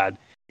bad.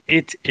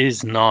 It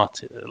is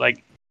not.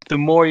 Like, the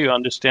more you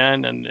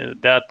understand, and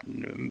that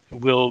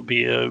will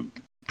be a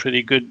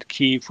pretty good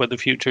key for the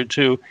future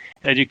too,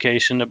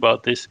 education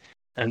about this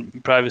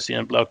and privacy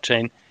and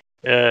blockchain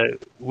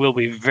will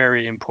be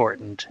very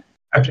important.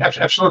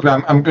 Absolutely.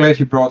 I'm glad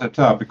you brought it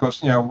up,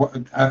 because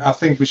I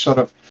think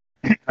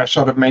I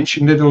sort of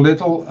mentioned it a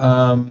little,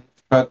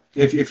 but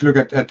if you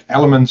look at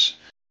elements,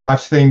 I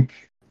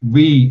think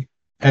we,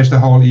 as the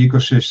whole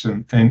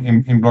ecosystem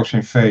in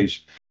blockchain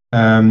phase,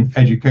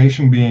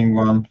 education being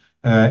one,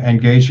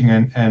 engaging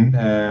and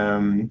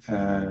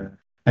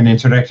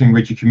interacting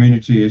with your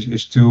community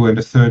is two, and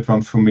the third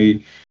one for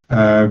me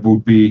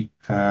would be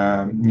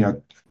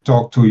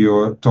talk to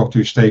your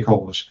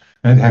stakeholders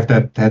and have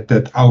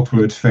that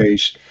outward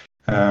phase,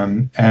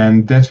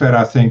 and that's where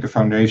I think a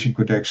foundation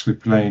could actually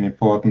play an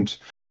important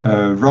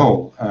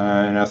role,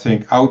 and I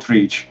think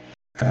outreach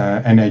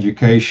and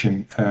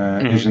education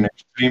is an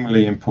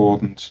extremely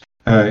important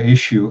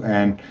issue.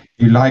 And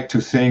we like to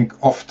think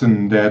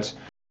often that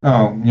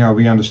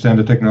we understand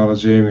the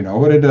technology, we know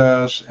what it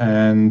does,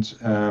 and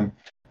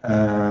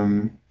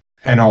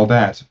all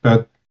that,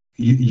 but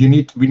we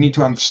need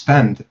to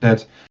understand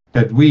that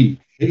we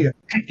here,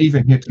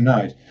 even here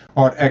tonight,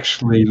 are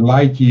actually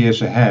light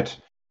years ahead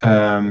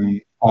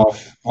of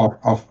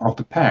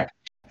the pack,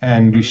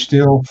 and we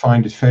still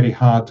find it very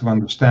hard to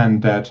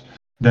understand that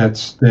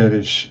there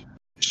is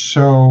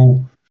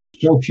so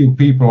few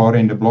people are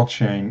in the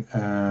blockchain,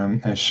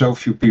 and so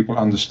few people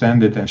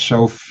understand it, and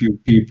so few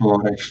people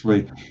are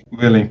actually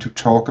willing to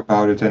talk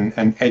about it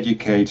and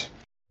educate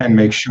and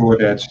make sure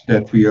that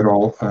we are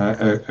all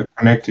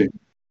connected,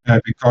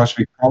 because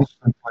we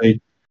constantly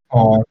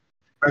are.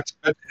 But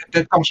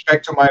that comes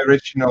back to my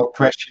original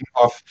question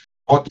of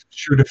what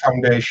should a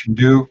foundation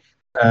do?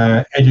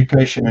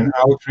 Education and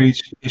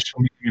outreach is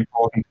for me an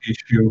important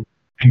issue.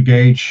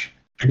 Engage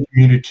the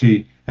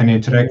community and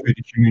interact with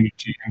the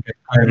community and get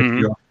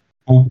clarity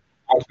on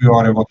what we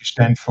are and what we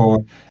stand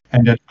for,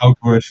 and that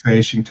outward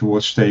facing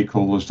towards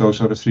stakeholders.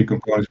 Those are the three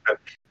components. But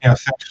yeah,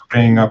 thanks for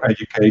bringing up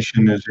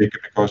education, Zeke,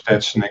 because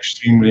that's an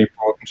extremely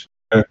important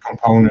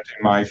component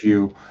in my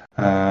view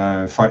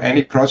for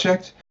any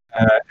project,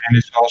 and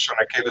it's also an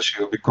Achilles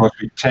heel because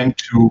we tend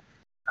to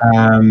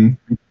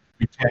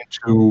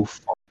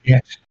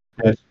forget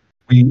that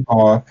we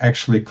are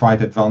actually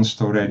quite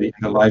advanced already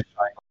in the life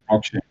cycle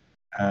of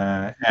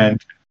blockchain.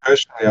 And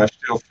personally, I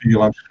still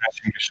feel I'm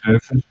scratching the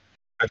surface,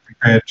 but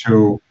compared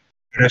to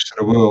the rest of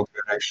the world,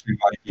 we're actually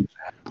like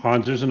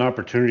Hans, there's an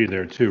opportunity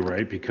there too,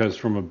 right? Because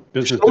from a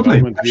business absolutely,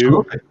 development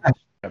view,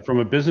 absolutely. from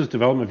a business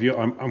development view,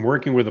 I'm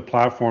working with a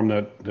platform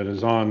that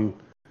is on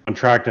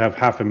track to have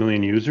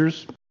 500,000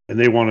 users, and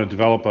they want to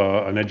develop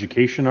an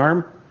education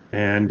arm,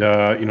 and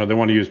they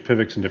want to use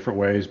PIVX in different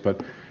ways.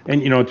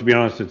 And to be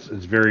honest, it's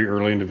very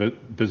early in the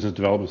business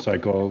development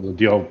cycle. The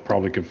deal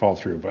probably could fall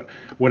through, but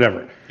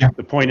whatever. Yeah.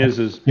 The point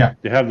is Yeah.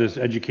 they have this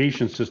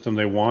education system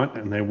they want,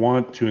 and they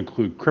want to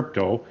include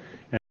crypto,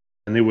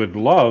 and they would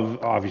love,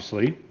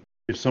 obviously,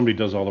 if somebody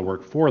does all the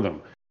work for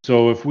them.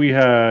 So if we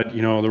had,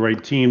 the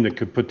right team that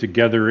could put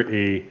together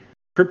a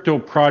crypto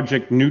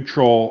project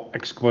neutral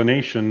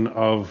explanation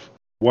of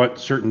what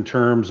certain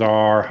terms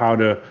are, how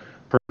to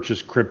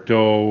purchase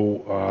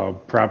crypto,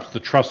 perhaps the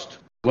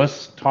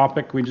trustless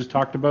topic we just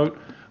talked about,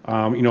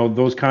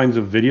 those kinds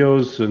of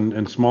videos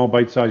and small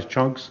bite-sized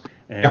chunks.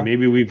 And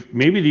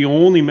maybe the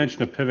only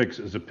mention of PIVX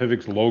is a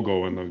PIVX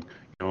logo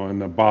in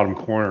the bottom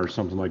corner or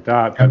something like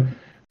that.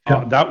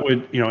 But that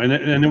would, and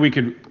then we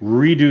could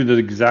redo the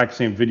exact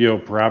same video,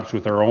 perhaps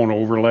with our own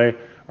overlay,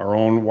 our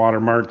own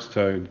watermarks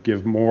to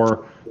give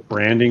more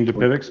branding to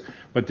PIVX.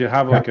 But to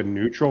have like a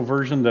neutral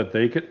version that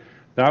they could,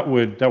 that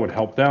would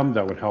help them.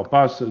 That would help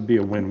us. It'd be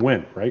a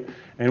win-win, right?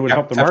 And it would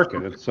help the market.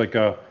 Absolutely. It's like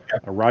a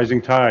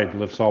rising tide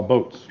lifts all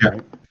boats,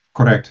 right?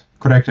 Correct,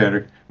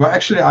 Eric. Well,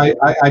 actually,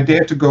 I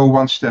dare to go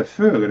one step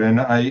further, and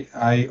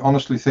I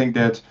honestly think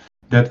that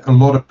a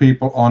lot of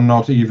people are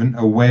not even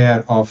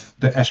aware of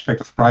the aspect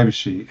of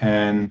privacy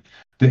and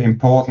the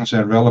importance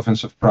and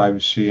relevance of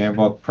privacy and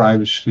what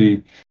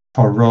privacy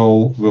for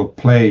role will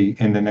play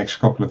in the next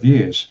couple of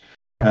years.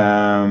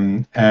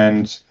 And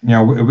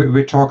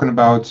we're talking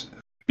about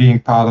being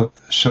part of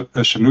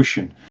a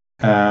solution,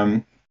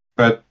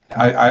 but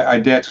I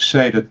dare to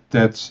say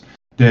that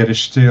there is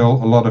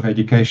still a lot of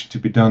education to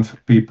be done for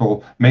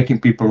people, making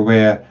people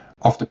aware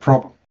of the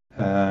problem.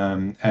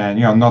 And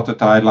not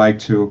that I like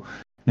to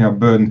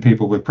burden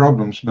people with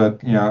problems, but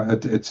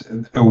it's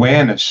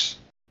awareness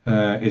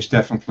is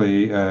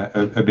definitely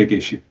a big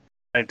issue.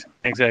 Right,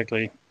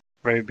 exactly.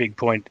 Very big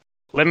point.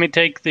 Let me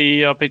take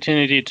the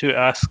opportunity to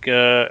ask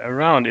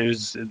around.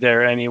 Is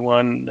there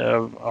anyone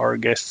of our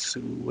guests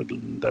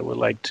that would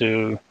like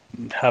to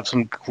have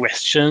some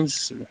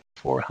questions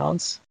for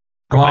Hans?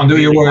 Come on, do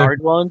your work.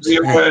 Hard ones. Do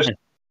your worst.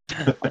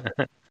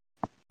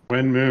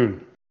 When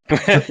moon.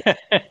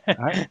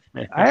 I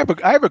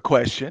have a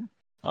question.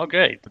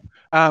 Okay.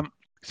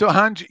 So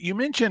Hans, you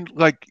mentioned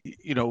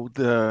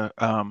the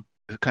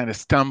kind of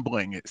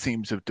stumbling, it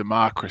seems, of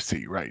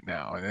democracy right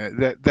now.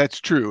 And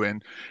that's true.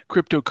 And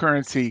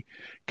cryptocurrency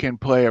can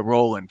play a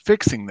role in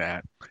fixing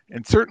that.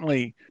 And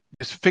certainly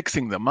just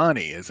fixing the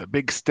money is a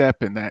big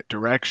step in that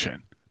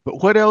direction.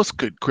 But what else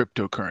could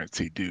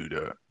cryptocurrency do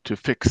to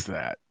fix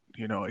that?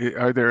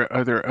 Are there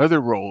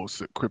other roles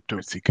that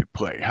cryptocurrency could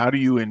play? How do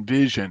you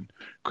envision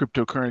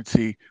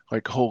cryptocurrency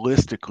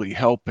holistically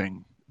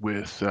helping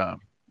with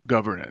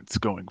governance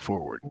going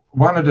forward?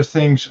 One of the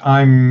things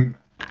I'm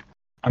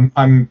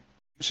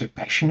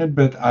passionate,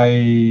 but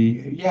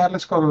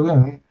let's call it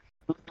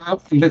a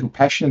little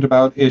passionate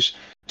about is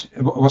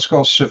what's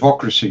called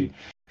civocracy.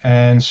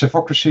 And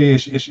civocracy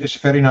is a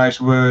very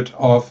nice word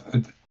of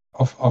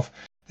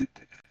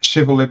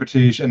civil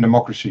liberties and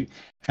democracy.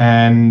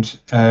 And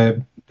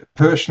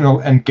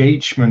personal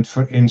engagement,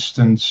 for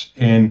instance,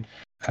 in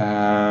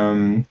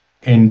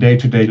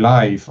day-to-day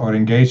life or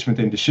engagement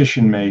in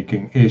decision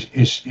making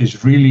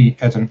is really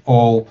at an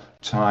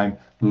all-time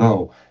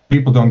low.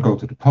 People don't go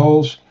to the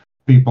polls.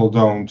 People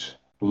don't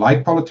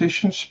like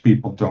politicians.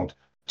 People don't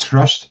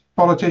trust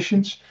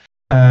politicians.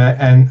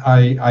 And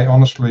I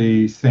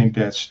honestly think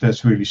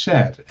that's really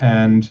sad.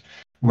 And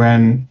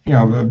when,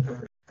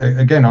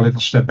 again, a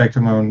little step back to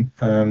my own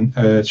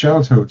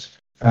childhood,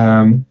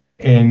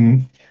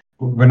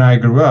 when I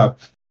grew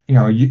up,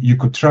 you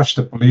could trust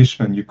a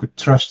policeman, you could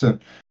trust a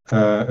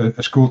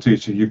school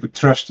teacher, you could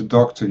trust a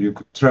doctor, you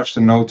could trust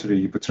a notary,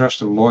 you could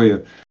trust a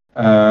lawyer.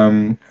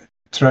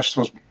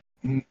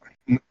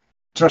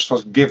 Trust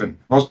was given,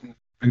 wasn't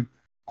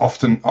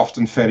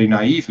often very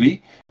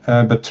naively,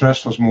 but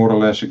trust was more or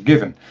less a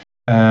given.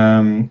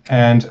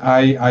 And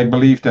I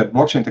believe that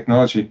blockchain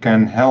technology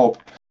can help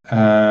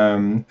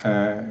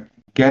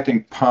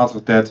getting part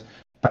of that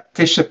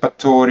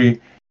participatory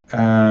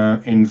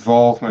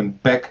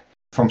involvement back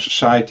from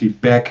society,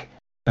 back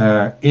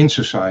in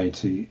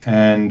society.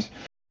 And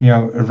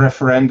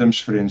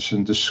referendums, for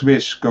instance. The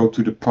Swiss go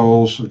to the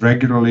polls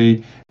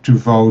regularly to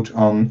vote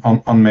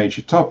on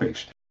major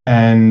topics.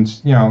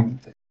 And,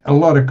 a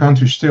lot of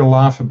countries still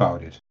laugh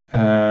about it.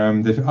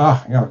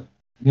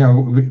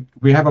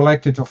 We have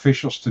elected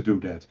officials to do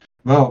that.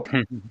 Well,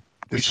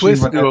 the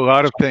Swiss do a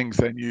lot of things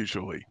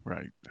unusually,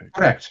 right?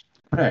 Correct.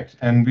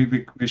 And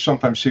we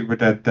sometimes see what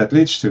that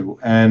leads to.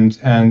 And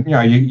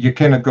you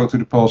cannot go to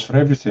the polls for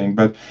everything,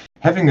 but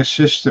having a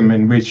system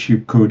in which you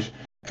could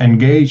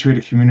engage with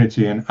the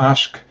community and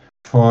ask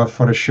for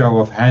a show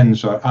of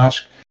hands, or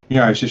ask,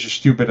 is this a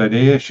stupid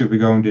idea? Should we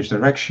go in this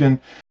direction?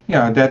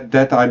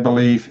 That I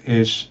believe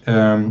is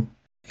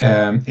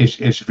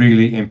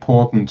really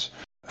important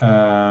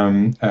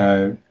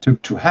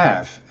to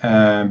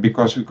have,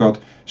 because we've got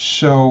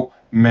so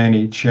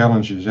many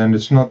challenges, and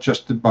it's not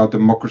just about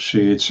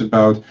democracy. It's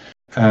about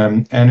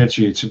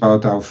energy. It's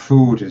about our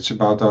food. It's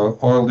about our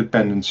oil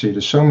dependency.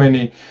 There's so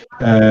many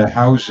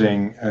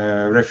housing,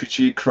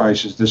 refugee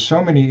crisis. There's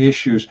so many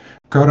issues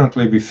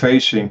currently we're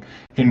facing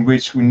in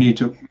which we need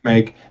to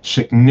make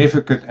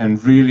significant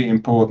and really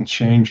important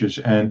changes.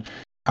 And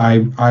I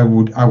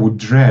would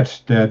dread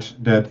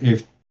that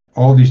if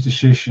all these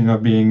decisions are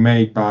being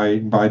made by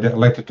the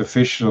elected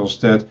officials,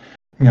 that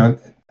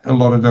a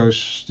lot of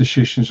those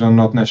decisions are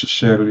not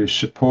necessarily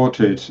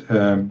supported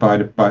by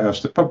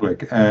us, the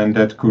public, and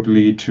that could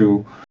lead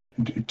to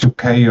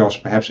chaos,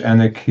 perhaps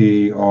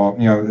anarchy, or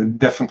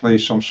definitely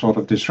some sort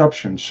of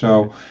disruption.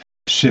 So,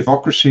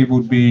 civocracy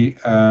would be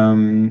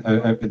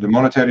the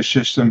monetary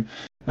system.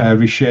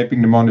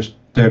 Reshaping the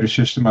monetary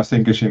system, I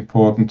think, is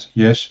important.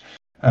 Yes,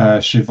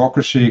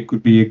 civocracy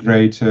could be a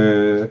great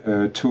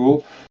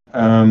tool,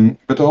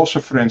 but also,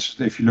 for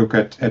instance, if you look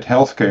at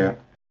healthcare,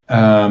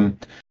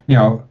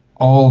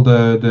 all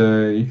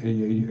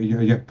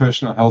your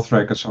personal health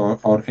records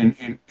are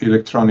in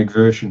electronic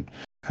version.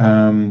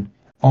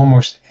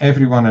 Almost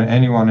everyone and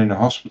anyone in the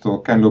hospital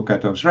can look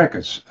at those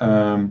records.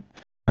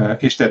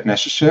 Is that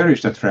necessary?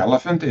 Is that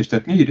relevant? Is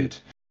that needed?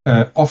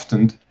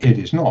 Often it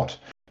is not.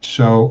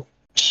 So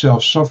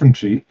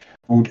self-sovereignty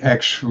would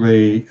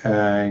actually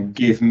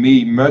give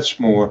me much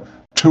more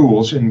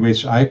tools in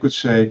which I could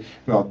say,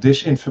 well,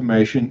 this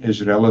information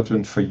is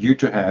relevant for you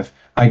to have.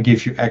 I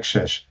give you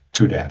access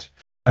to that.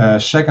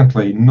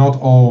 Secondly, not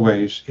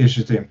always is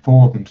it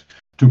important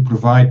to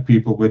provide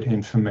people with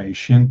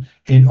information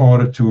in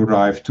order to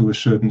arrive to a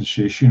certain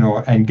decision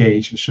or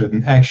engage in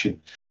certain action.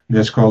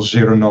 That's called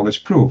zero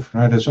knowledge proof,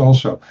 right? That's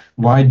also,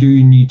 why do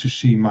you need to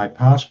see my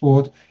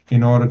passport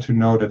in order to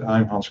know that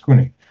I'm Hans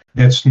Koenig?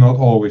 That's not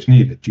always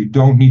needed. You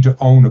don't need to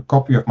own a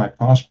copy of my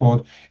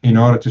passport in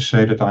order to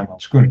say that I'm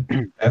Hans Koenig.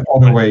 There are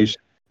other ways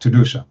to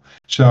do so.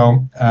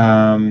 So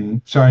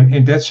in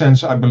that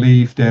sense, I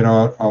believe there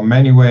are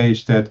many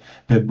ways that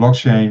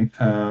blockchain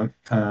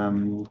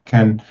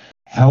can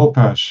help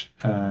us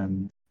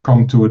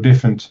come to a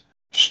different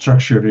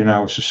structure in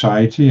our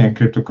society, and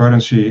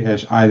cryptocurrency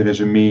as either as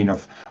a mean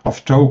of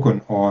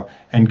token or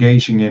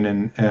engaging in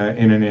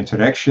an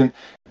interaction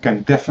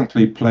can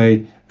definitely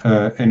play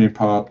an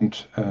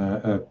important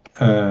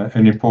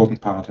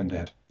part in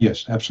that.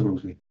 Yes,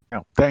 absolutely.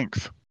 Yeah,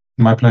 thanks.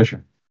 My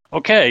pleasure.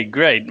 Okay,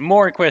 great.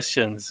 More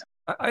questions.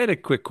 I had a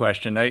quick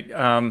question.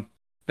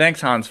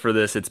 Thanks, Hans, for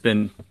this. It's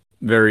been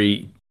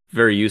very,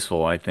 very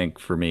useful, I think,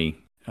 for me.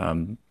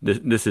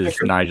 This is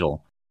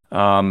Nigel.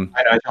 Hi,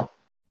 Nigel.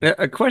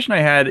 A question I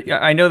had,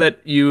 I know that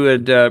you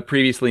had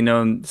previously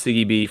known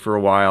Siggy B for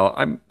a while.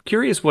 I'm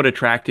curious what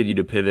attracted you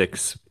to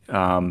PIVX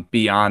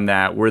beyond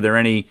that. Were there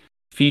any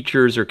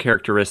features or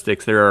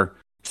characteristics? There are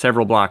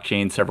several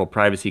blockchains, several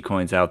privacy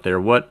coins out there.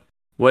 What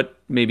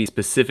maybe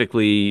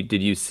specifically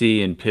did you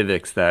see in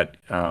PIVX that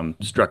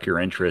struck your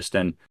interest?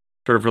 And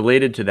sort of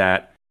related to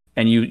that,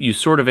 and you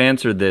sort of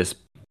answered this,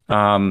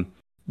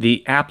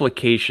 the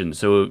application.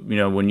 So,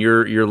 when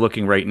you're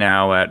looking right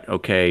now at,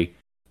 okay,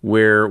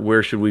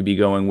 where should we be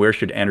going? Where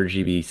should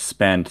energy be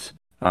spent?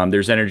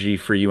 There's energy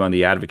for you on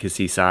the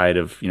advocacy side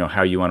of,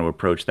 how you want to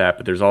approach that,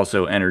 but there's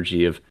also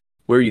energy of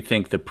where you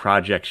think the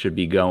project should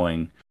be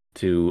going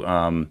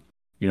to,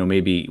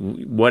 maybe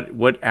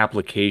what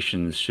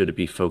applications should it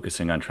be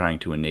focusing on trying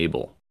to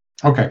enable?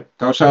 Okay,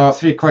 those are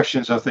three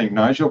questions, I think,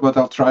 Nigel, but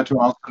I'll try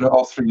to answer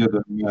all three of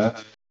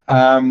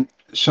them.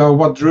 So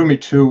what drew me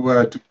to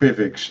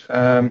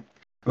PIVX?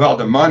 Well,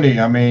 the money.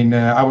 I mean,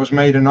 I was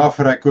made an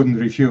offer I couldn't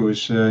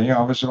refuse.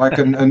 I was like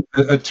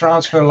a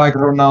transfer like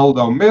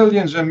Ronaldo,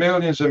 millions and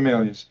millions and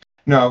millions.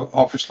 No,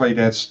 obviously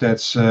that's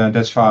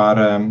far.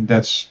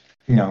 That's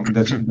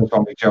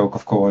only a joke,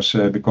 of course,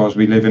 because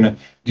we live in a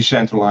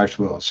decentralized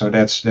world. So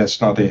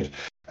that's not it.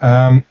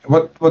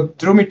 What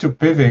drew me to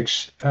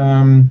PIVX?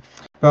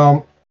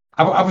 Well,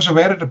 I was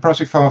aware of the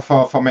project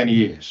for many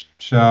years.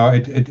 So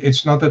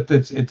it's not that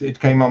it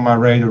came on my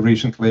radar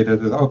recently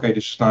that okay,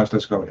 this is nice,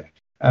 let's go there.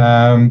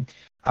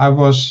 I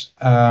was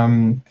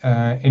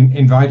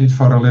invited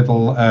for a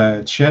little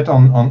chat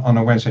on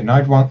a Wednesday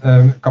night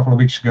a couple of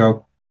weeks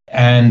ago,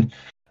 and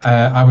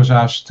I was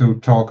asked to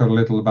talk a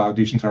little about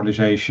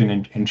decentralization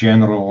in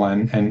general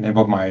and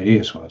what my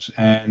ideas was.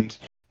 And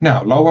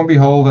Now, lo and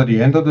behold, at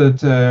the end of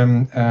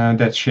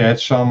that chat,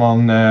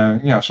 someone,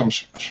 some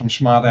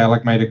smart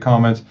aleck made a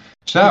comment.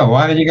 So,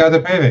 why did you go to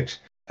PIVX?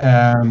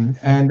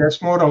 And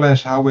that's more or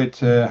less how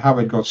it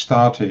got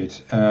started.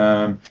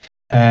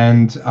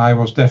 And I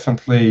was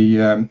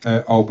definitely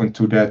open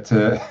to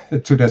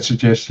that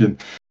suggestion.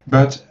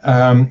 But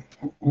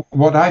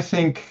what I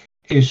think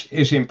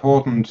is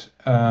important,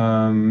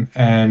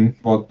 and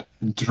what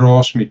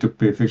draws me to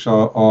PIVX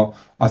are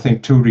I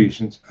think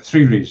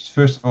three reasons.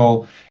 First of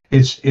all,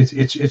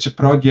 it's a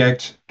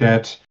project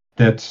that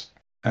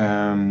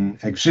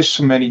exists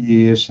for many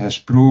years, has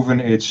proven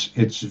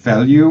its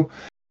value.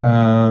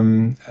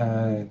 That's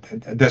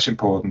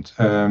important.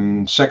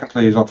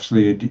 Secondly, is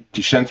obviously a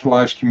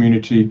decentralized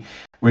community,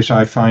 which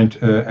I find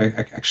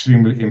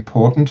extremely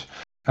important.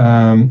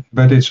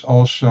 But it's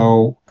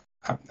also,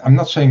 I'm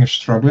not saying a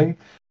struggling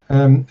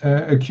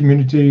a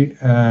community,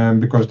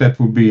 because that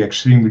would be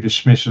extremely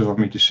dismissive of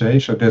me to say.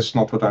 So that's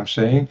not what I'm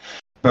saying.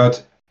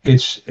 But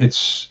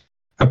it's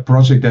a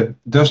project that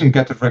doesn't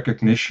get the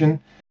recognition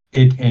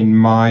it, in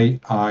my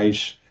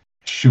eyes,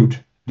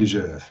 should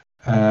deserve.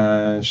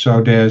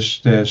 So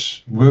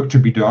there's work to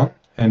be done,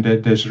 and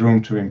there's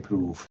room to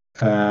improve.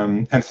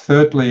 And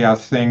thirdly, I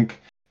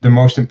think the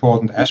most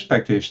important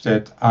aspect is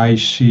that I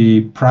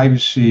see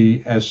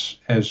privacy as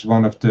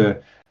one of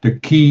the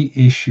key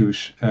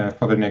issues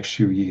for the next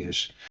few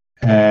years.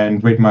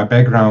 And with my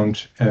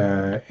background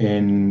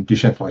in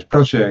decentralized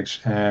projects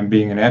and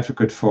being an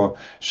advocate for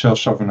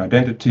self-sovereign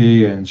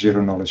identity and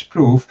zero-knowledge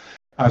proof,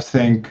 I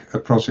think a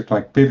project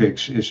like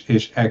PIVX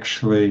is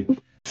actually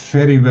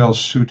very well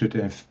suited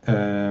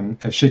and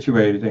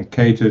situated and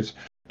catered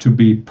to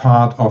be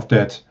part of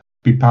that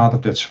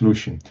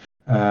solution.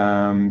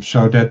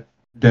 So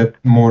that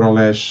more or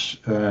less,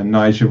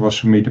 Nigel, was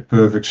for me the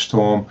perfect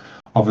storm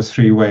of the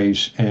three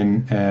ways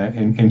in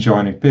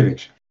joining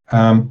PIVX.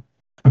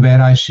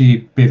 Where I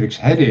see PIVX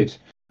headed,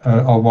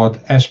 or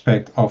what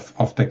aspect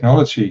of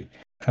technology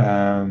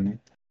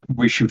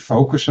we should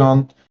focus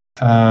on.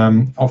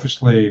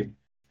 Obviously,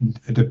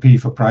 the P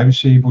for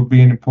privacy would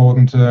be an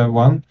important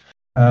one.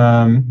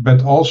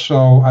 But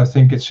also, I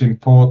think it's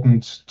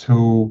important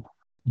to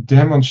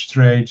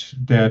demonstrate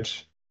that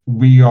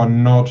we are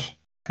not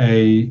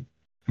a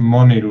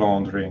money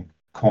laundering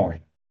coin.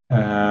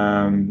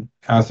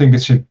 I think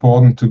it's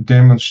important to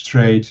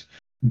demonstrate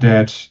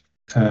that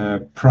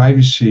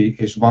privacy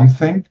is one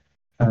thing,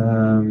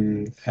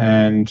 and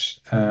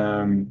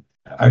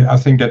I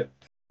think that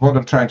what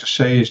I'm trying to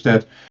say is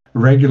that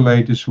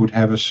regulators would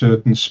have a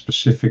certain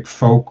specific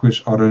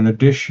focus or an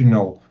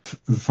additional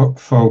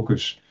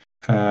focus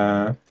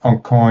on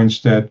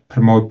coins that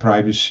promote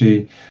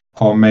privacy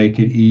or make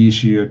it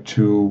easier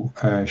to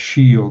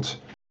shield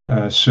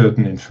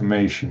certain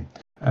information.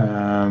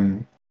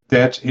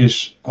 That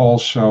is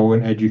also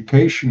an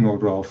educational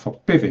role for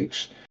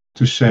PIVX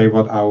to say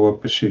what our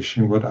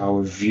position, what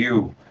our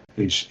view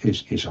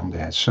is on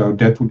that. So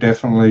that would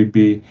definitely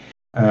be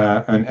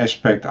an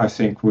aspect I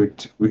think we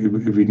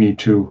need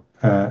to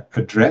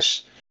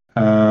address.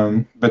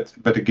 But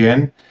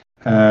again,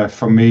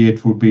 for me,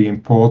 it would be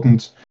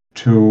important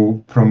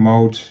to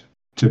promote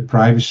the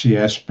privacy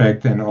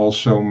aspect and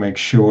also make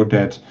sure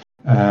that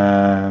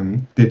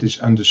that is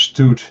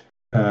understood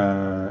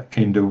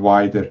in the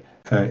wider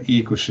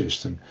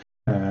ecosystem.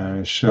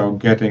 So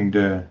getting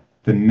the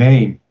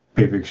name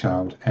PIVX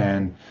out,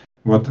 and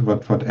what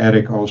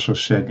Eric also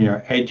said,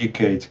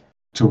 educate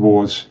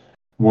towards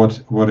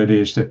what it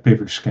is that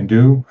PIVX can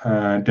do.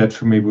 That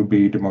for me would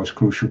be the most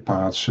crucial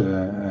parts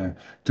to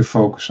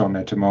focus on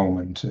at the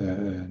moment.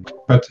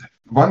 But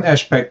one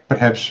aspect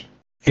perhaps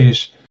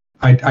is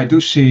I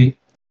do see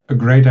a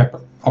great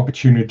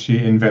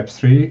opportunity in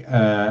Web3.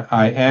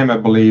 I am a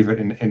believer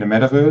in the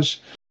metaverse.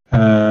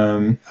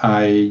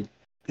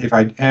 If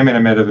I am in a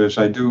metaverse,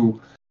 I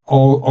do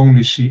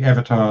only see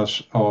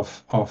avatars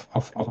of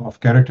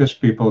characters,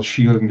 people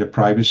shielding their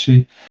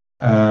privacy.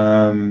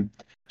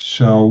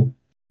 So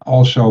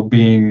also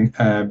being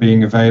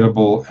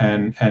available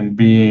and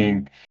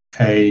being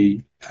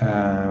a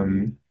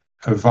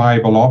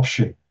viable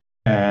option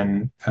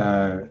and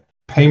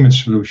payment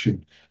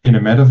solution in a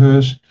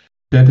metaverse,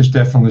 that is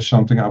definitely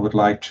something I would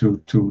like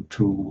to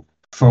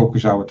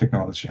focus our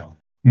technology on.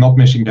 Not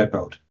missing that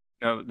boat.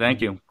 Oh, thank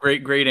you.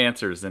 Great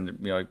answers, and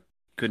I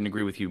couldn't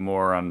agree with you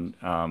more on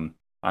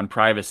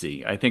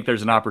privacy. I think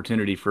there's an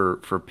opportunity for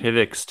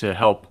PIVX to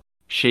help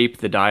shape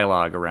the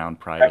dialogue around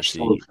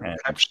privacy.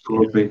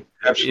 Absolutely.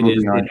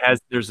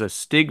 There's a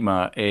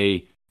stigma,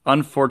 a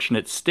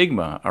unfortunate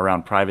stigma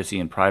around privacy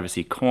and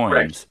privacy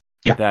coins.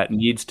 Yeah. That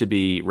needs to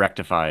be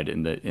rectified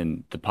in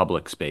the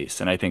public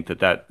space, and I think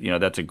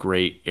that's a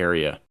great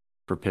area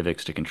for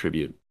PIVX to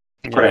contribute.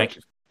 Correct.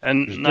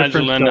 And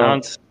Nigel and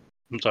Hans,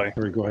 I'm sorry.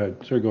 Sorry,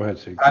 go ahead,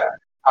 Sig.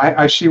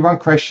 I see one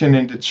question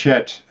in the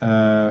chat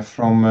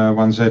from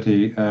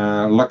Wanzetti,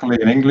 luckily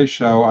in English,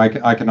 so I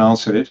can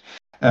answer it.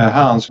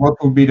 Hans,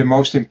 what would be the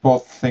most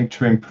important thing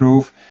to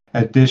improve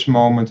at this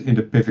moment in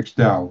the PIVX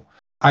DAO?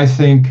 I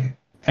think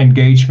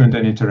engagement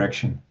and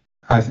interaction.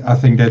 I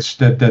think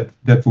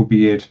that would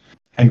be it.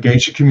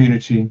 engage the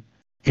community,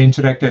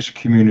 interact as a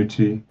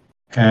community,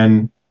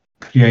 and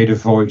create a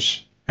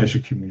voice as a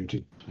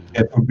community.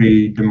 That would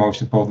be the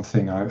most important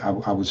thing, I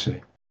would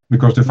say.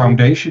 Because the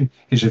foundation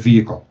is a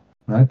vehicle,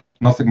 right?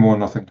 Nothing more,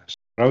 nothing less.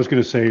 What I was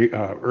going to say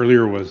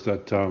earlier was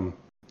that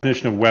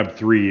definition of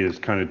Web3 is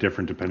kind of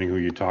different depending who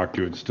you talk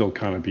to. It's still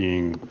kind of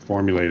being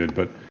formulated,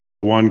 but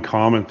one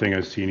common thing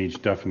I see in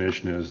each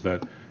definition is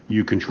that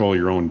you control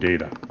your own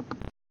data.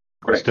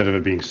 Correct. Instead of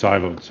it being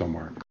siloed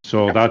somewhere.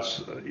 So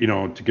that's,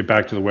 to get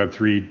back to the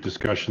Web3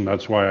 discussion,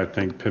 that's why I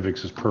think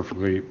PIVX is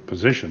perfectly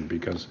positioned,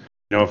 because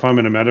if I'm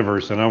in a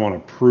metaverse and I want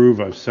to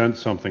prove I've sent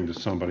something to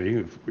somebody,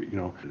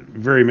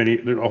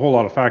 there's a whole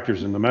lot of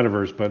factors in the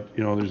metaverse, but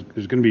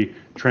there's going to be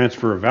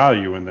transfer of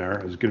value in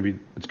there. It's going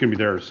to be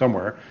there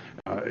somewhere,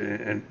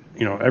 and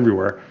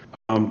everywhere.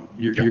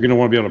 You're going to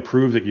want to be able to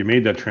prove that you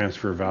made that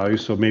transfer of value.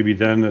 So maybe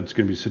then it's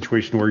going to be a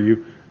situation where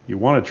you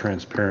want a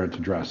transparent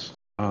address,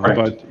 right.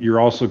 But you're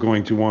also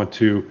going to want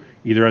to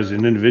either as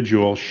an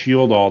individual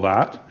shield all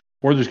that,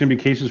 or there's going to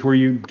be cases where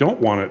you don't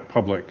want it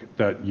public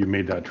that you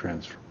made that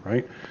transfer.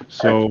 Right.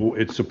 So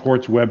it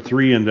supports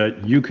Web3 in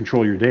that you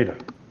control your data.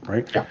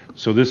 Right. Yeah.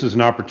 So this is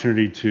an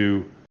opportunity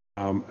to,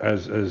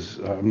 as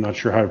I'm not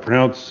sure how to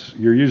pronounce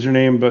your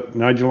username, but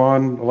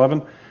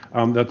Nigelon11.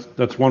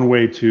 That's one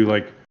way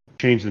to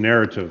change the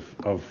narrative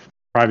of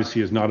privacy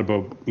is not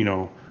about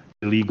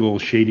illegal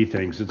shady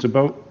things. It's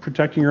about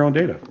protecting your own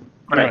data.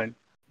 Right.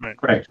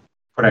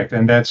 Correct.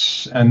 And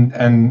that's and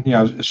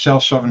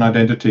self-sovereign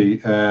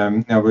identity.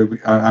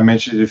 I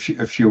mentioned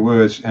a few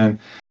words and.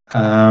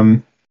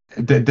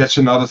 That's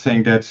another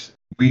thing that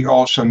we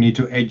also need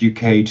to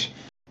educate,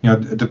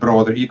 the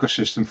broader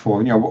ecosystem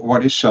for.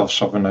 What is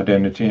self-sovereign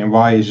identity and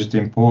why is it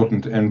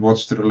important, and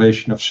what's the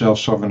relation of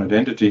self-sovereign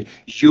identity?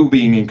 You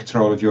being in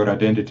control of your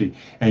identity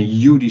and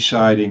you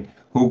deciding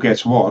who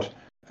gets what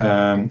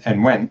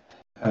and when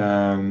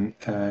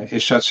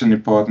is such an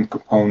important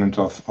component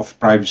of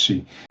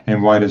privacy,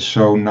 and why that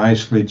so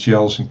nicely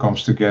gels and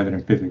comes together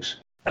in PIVX.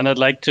 And I'd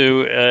like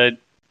to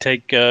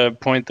take a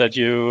point that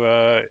you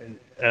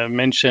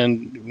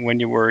mentioned when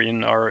you were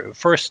in our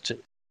first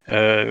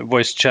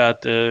voice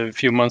chat a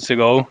few months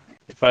ago.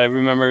 If I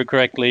remember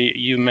correctly,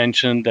 you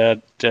mentioned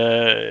that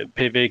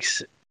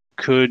PIVX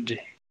could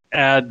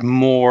add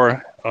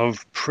more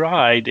of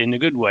pride in a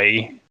good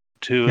way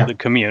to the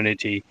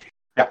community.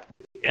 Yeah.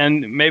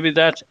 And maybe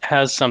that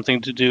has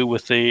something to do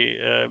with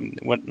the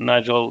what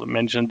Nigel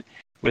mentioned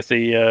with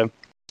the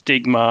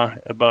stigma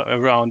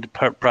around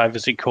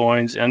privacy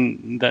coins,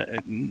 and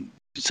that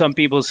some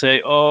people say,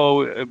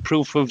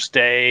 proof of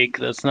stake,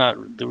 that's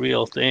not the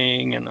real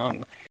thing.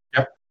 And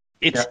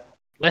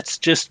let's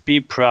just be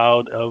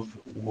proud of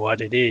what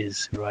it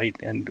is, right?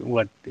 And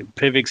what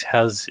PIVX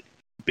has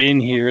been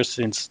here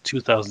since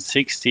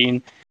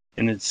 2016,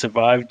 and it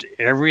survived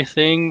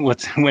everything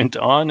what went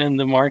on in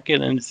the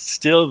market, and it's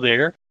still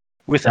there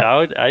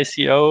without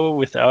ICO,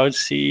 without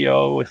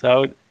CEO,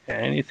 without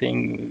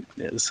anything.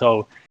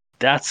 So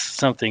that's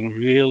something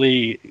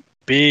really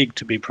big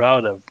to be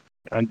proud of.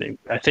 And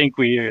I think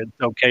it's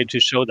okay to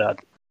show that.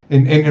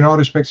 In all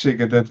respects,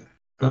 Sigurd, that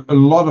a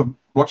lot of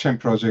blockchain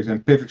projects,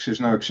 and PIVX is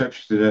no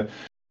exception to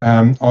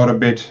that, are a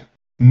bit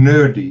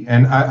nerdy.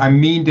 And I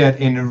mean that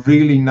in a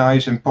really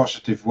nice and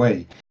positive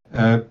way.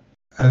 I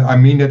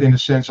mean that in the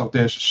sense of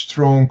there's a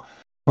strong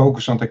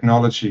focus on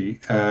technology,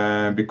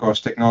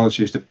 because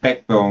technology is the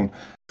backbone.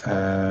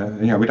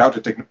 Without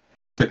the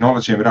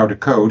technology and without the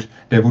code,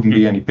 there wouldn't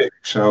be any PIVX.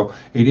 So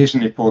it is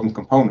an important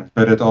component,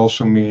 but it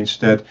also means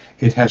that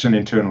it has an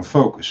internal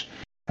focus.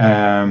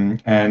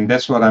 And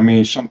that's what I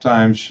mean.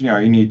 Sometimes,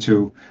 you need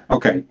to,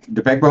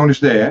 the backbone is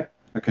there.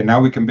 Okay, now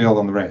we can build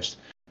on the rest.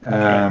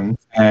 So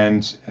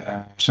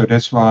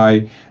that's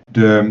why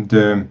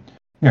the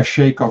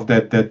shake off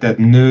that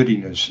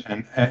nerdiness.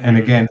 And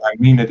again, I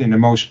mean it in the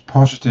most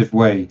positive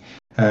way,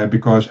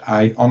 because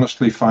I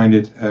honestly find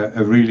it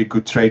a really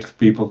good trait for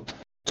people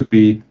to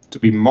be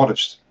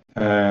modest,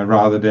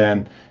 rather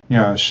than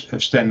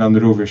stand on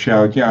the roof and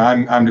shout,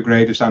 I'm the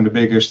greatest, I'm the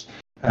biggest.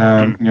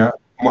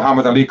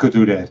 Muhammad Ali could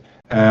do that.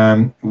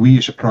 We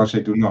as a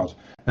project do not.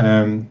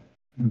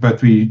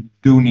 But we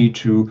do need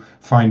to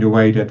find a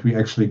way that we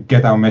actually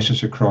get our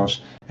message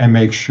across and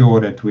make sure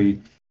that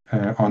we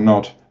are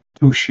not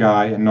too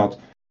shy and not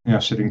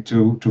sitting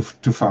too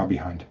far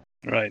behind.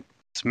 Right.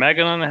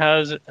 Smagelon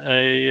has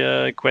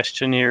a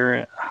question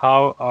here.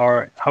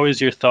 How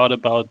is your thought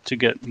about to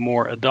get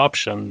more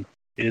adoption?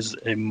 Is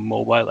a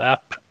mobile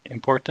app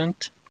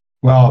important?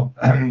 Well,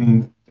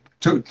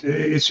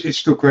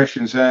 it's two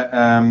questions.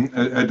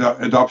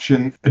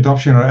 Adoption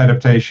or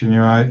adaptation.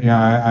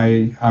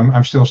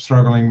 I'm still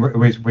struggling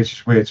with which is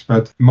which.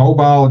 But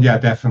mobile,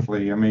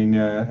 definitely. I mean,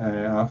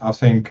 I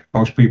think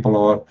most people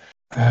are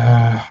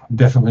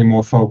definitely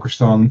more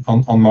focused on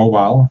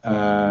mobile.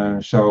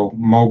 So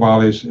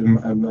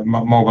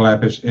mobile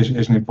app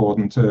is an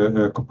important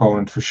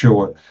component for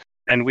sure.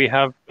 And we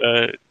have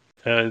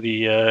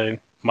the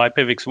My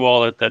PIVX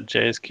wallet that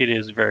JS Kitty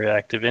is very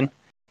active in,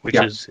 which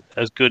is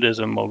as good as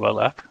a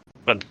mobile app.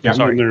 But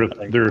sorry,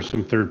 there are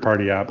some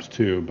third-party apps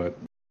too. But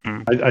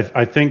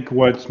I think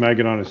what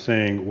Smaganon is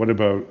saying, what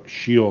about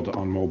Shield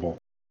on mobile?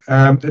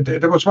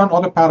 There was one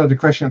other part of the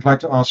question I'd like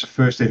to answer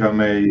first, if I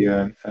may,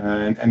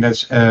 and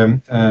that's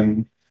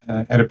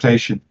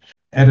adaptation.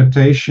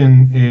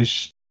 Adaptation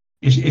is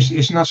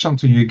not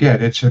something you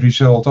get; it's a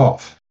result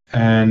of,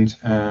 and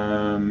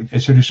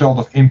it's a result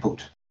of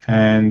input.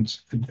 And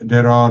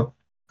there are,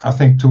 I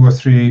think, 2 or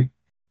 3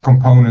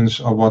 components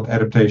of what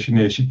adaptation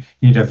is. You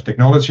need to have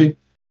technology,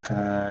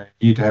 you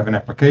need to have an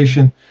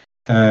application,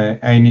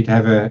 and you need to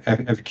have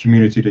a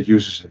community that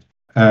uses it.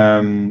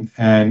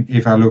 And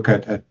if I look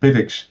at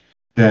PIVX,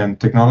 then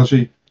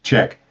technology,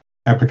 check.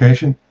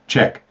 Application,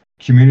 check.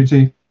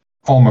 Community,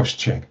 almost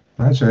check.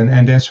 Right? So,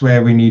 and that's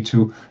where we need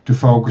to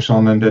focus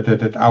on, and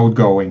that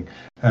outgoing.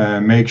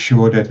 Make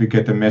sure that we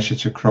get the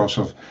message across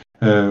of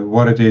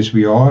what it is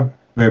we are,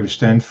 where we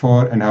stand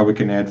for, and how we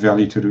can add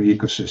value to the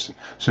ecosystem.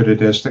 So that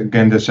there's,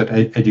 again, that's that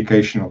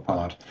educational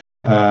part.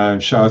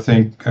 So I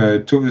think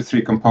 2 to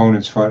 3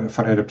 components for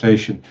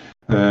adaptation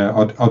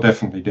are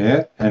definitely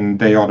there, and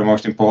they are the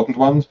most important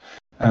ones.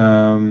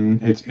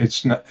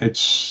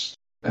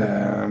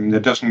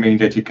 That doesn't mean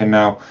that you can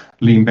now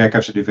lean back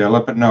as a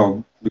developer.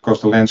 No,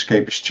 because the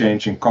landscape is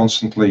changing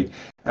constantly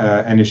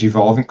and is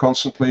evolving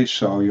constantly.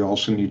 So you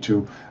also need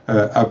to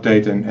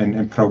update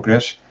and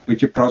progress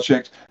with your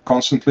project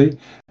constantly.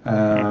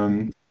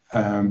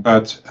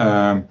 But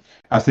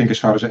I think as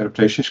far as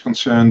adaptation is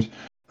concerned,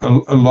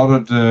 a lot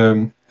of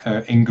the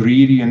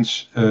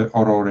ingredients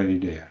are already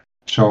there.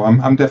 So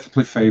I'm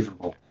definitely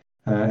favorable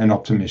and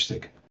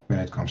optimistic when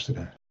it comes to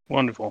that.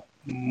 Wonderful.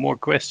 More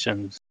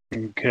questions.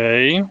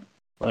 Okay.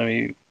 Let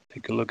me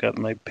take a look at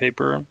my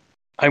paper.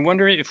 I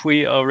wonder if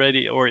we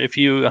already, or if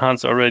you,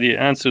 Hans, already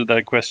answered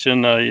that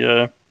question.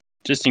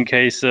 Just in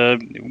case,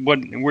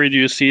 where do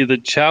you see the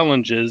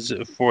challenges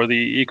for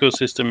the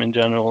ecosystem in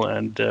general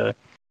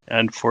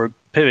and for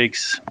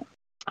PIVX?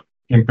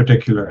 In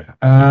particular.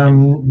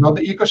 Well,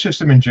 the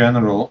ecosystem in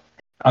general,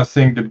 I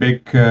think the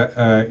big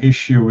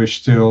issue is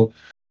still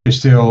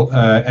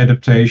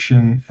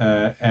adaptation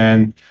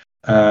and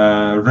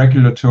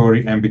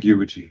regulatory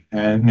ambiguity.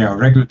 And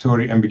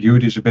regulatory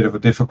ambiguity is a bit of a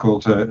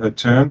difficult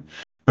term,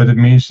 but it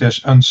means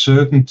there's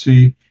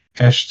uncertainty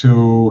as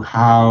to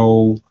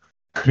how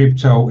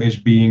crypto is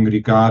being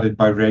regarded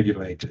by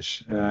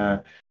regulators.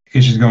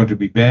 Is it going to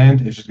be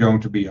banned? Is it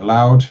going to be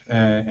allowed?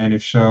 And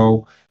if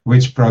so,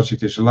 which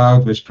project is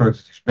allowed, which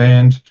project is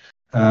banned?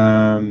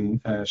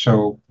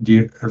 So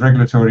the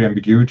regulatory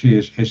ambiguity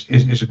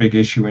is a big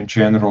issue in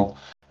general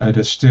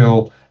that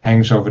still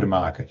hangs over the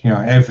market.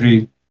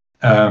 Every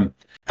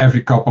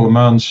couple of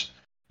months,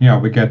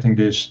 we're getting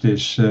this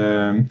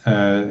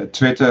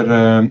Twitter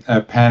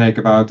panic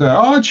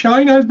about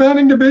China is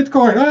banning the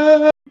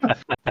Bitcoin.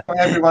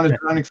 Everyone is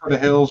running for the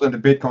hills, and the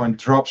Bitcoin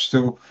drops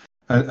to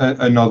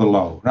another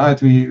low.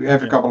 Right?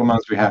 Every couple of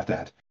months we have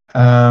that.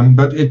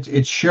 But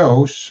it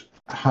shows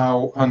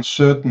how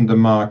uncertain the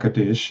market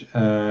is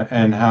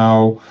and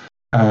how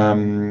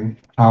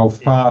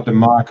far the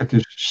market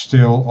is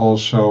still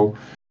also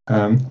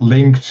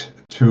linked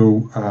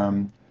to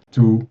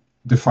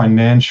the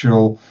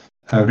financial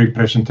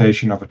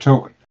representation of a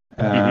token.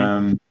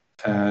 And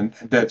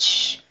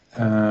that's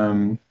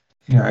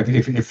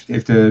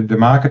if the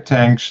market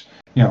tanks,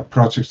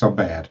 projects are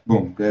bad.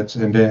 Boom.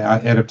 And the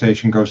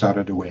adaptation goes out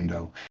of the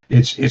window.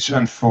 It's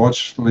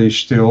unfortunately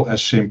still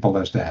as simple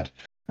as that.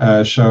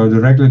 So the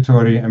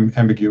regulatory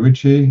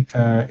ambiguity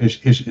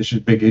is a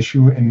big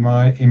issue in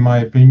my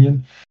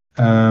opinion.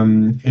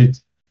 The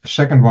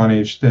second one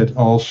is that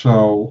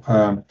also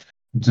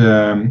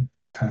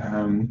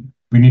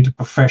we need to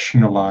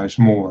professionalize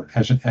more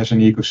as an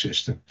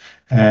ecosystem,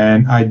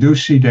 and I do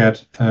see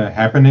that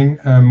happening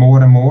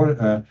more and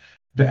more.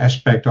 The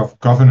aspect of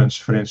governance,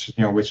 for instance,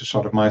 which is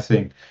sort of my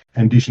thing,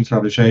 and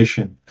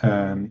decentralization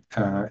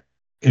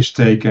is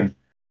taken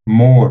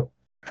more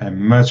and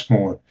much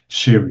more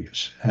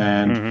serious.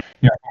 And from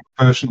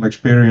personal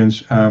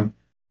experience,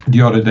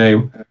 the other day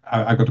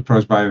I got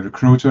approached by a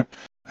recruiter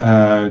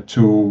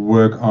to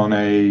work on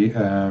a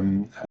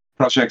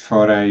project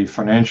for a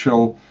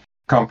financial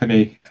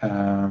company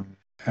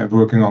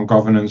working on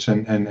governance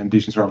and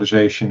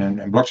decentralization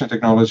and blockchain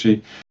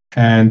technology.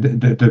 And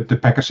the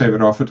package they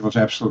were offered was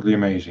absolutely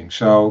amazing.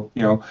 So,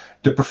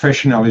 the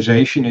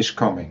professionalization is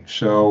coming.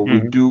 So we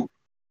do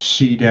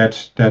see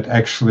that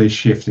actually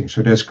shifting.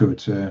 So that's good.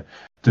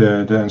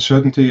 The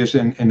uncertainty is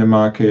in the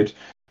market.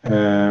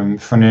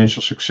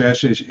 Financial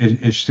success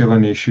is still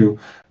an issue,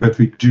 but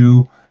we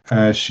do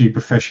see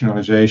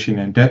professionalization,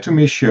 and that to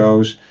me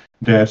shows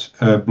that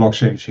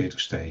blockchain is here to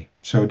stay.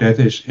 So that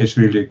is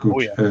really a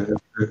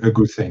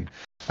good thing.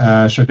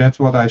 So that's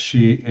what I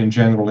see in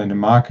general in the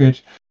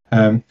market.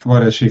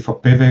 What I see for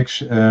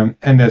PIVX,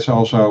 and that's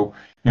also,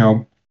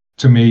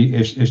 to me,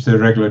 is the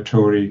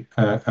regulatory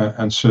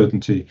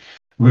uncertainty.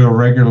 Will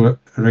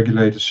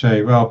regulators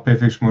say, well,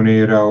 PIVX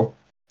Monero,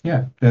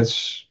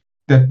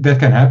 that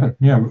can happen.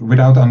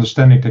 Without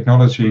understanding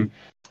technology,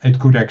 it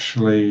could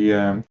actually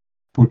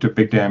put a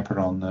big damper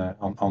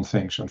on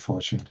things,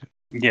 unfortunately.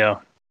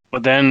 Yeah.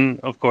 But then,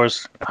 of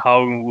course,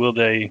 how will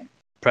they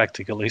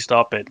practically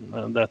stop it?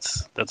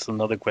 That's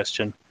another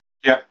question.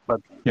 Yeah.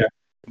 But yeah,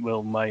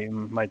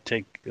 might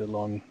take a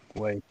long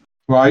way.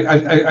 Well,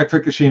 I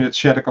quickly seen it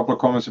shared a couple of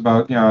comments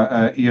about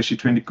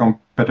ERC20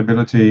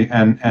 compatibility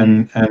and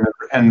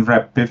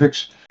wrap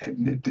PIVX,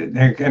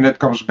 and that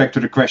comes back to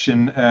the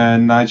question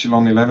Nigel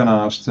on 11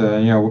 asked.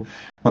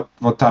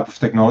 What type of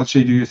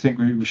technology do you think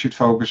we should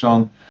focus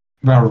on?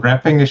 Well,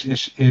 wrapping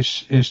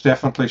is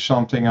definitely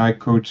something I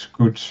could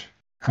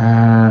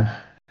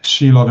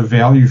see a lot of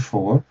value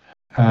for.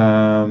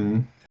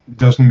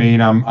 Doesn't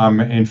mean I'm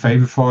in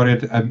favor for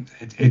it.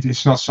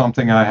 It's not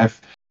something I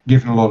have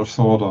given a lot of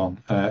thought on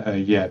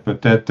yet,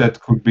 but that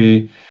could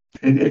be.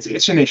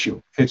 It's an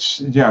issue. I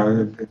see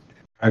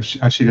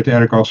that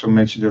Eric also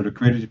mentioned the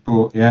liquidity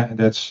pool. Yeah,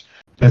 that's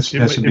a big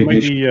issue. It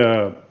might be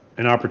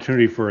an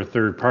opportunity for a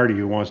third party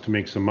who wants to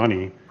make some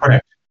money.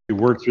 Correct. To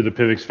work through the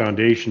PIVX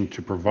Foundation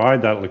to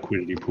provide that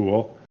liquidity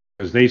pool,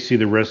 because they see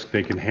the risk,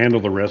 they can handle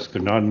the risk.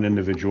 They're not an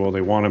individual.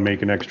 They want to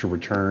make an extra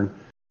return,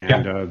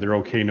 and they're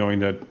okay knowing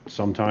that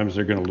sometimes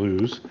they're going to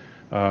lose,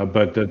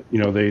 but that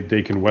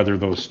they can weather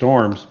those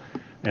storms.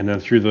 And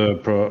then through the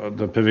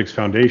PIVX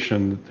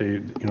Foundation,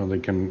 they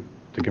can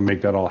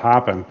make that all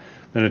happen.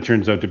 Then it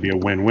turns out to be a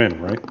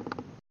win-win, right?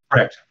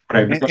 Correct.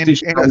 And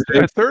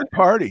a third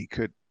party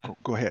could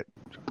go ahead.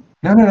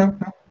 No.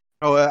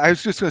 Oh, I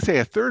was just going to say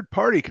a third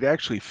party could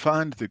actually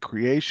fund the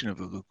creation of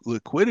the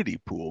liquidity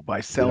pool by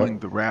selling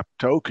the wrap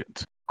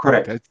tokens.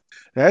 Correct.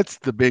 That's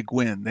the big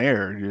win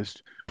there,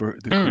 just for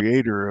the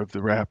creator of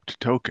the wrapped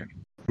token.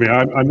 I mean,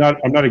 I'm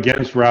not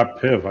against wrap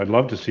PIV. I'd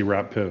love to see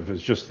wrap PIV.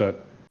 It's just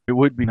that it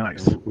would be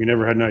nice. We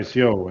never had an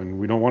ICO, and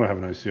we don't want to have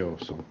an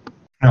ICO. So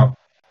no,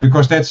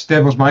 because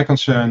that was my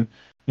concern.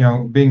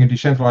 Being a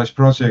decentralized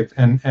project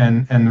and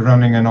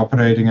running and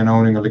operating and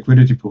owning a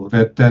liquidity pool.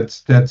 That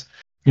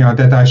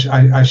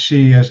I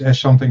see as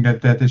something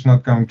that is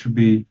not going to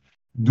be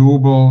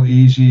doable,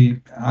 easy.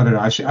 I don't know.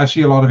 I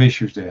see a lot of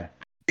issues there.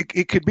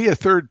 It could be a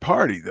third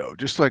party though,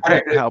 just like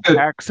how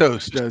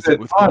Paxos does it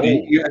with party.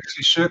 gold. You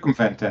actually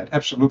circumvent that.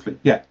 Absolutely.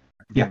 Yeah.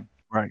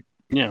 Right.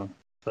 Yeah.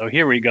 So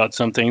here we got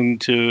something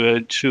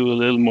to chew a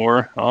little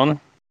more on.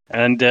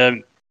 And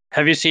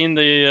have you seen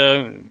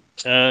the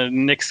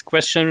next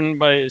question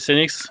by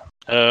Cynics?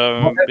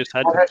 What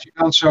has he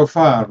done so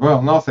far?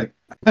 Well, nothing.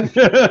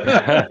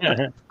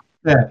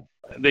 Yeah.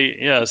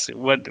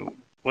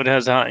 What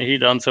has he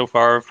done so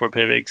far for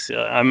PIVX?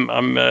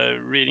 I'm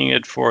reading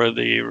it for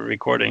the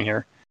recording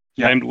here.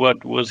 Yeah. And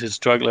what was his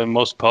struggle and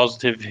most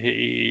positive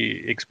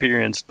he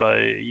experienced by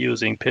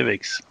using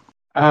PIVX?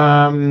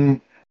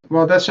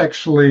 Well, that's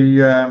actually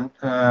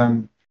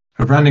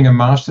running a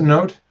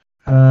masternode.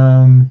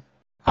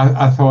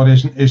 I thought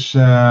is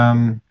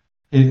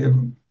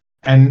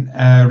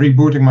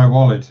rebooting my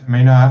wallet. I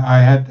mean, I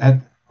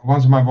had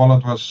once my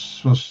wallet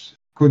was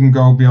couldn't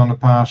go beyond the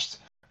past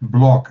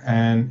block,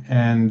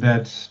 and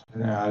that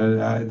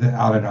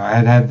I don't know. I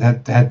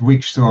had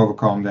weeks to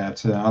overcome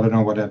that. I don't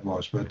know what that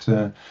was, but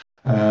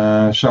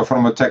so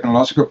from a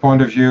technological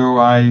point of view,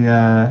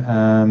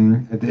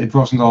 it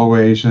wasn't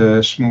always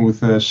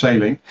smooth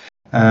sailing.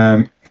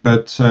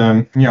 But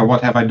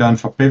what have I done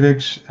for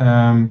PIVX?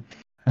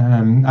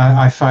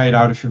 I fired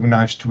out a few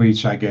nice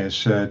tweets, I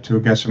guess, to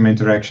get some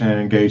interaction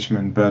and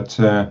engagement. But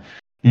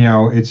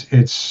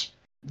it's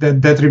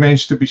that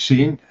remains to be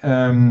seen.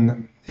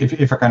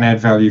 If I can add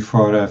value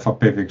for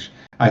PIVX,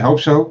 I hope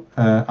so.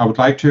 I would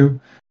like to,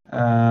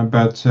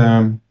 but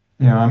I'm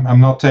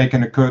not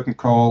taking a curtain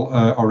call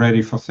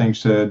already for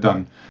things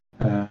done.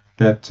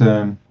 That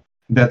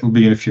will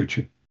be in the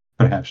future,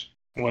 perhaps.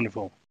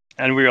 Wonderful,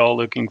 and we're all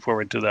looking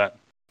forward to that.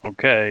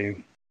 Okay,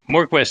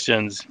 more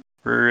questions.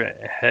 We're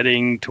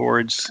heading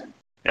towards.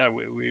 Yeah,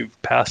 we've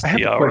passed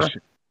the hour.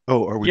 Question.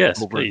 Oh, are we? Yes,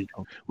 over? please.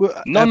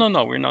 Well, No,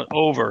 we're not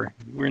over.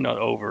 We're not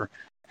over.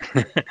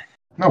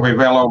 No, we're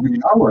well over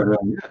an hour.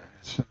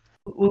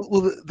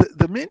 Well,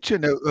 the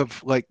mention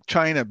of like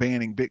China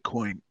banning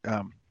Bitcoin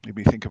made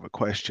me think of a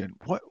question.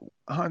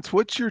 Hans,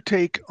 what's your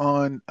take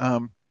on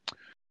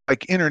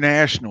like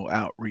international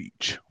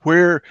outreach?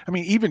 Where, I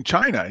mean, even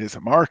China is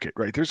a market,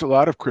 right? There's a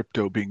lot of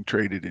crypto being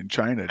traded in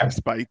China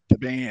despite the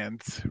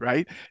bans,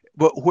 right?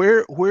 But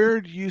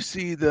where do you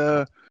see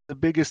the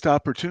biggest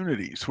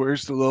opportunities?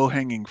 Where's the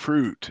low-hanging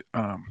fruit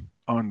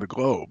on the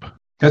globe?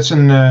 That's a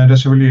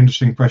really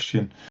interesting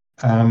question.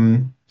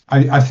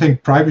 I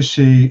think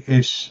privacy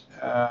is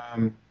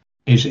a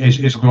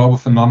global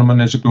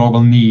phenomenon. It's a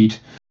global need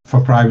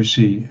for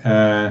privacy,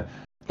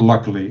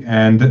 luckily.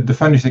 And the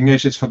funny thing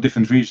is, it's for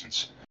different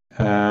reasons.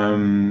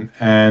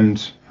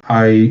 And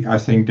I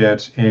think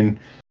that in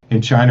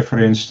China, for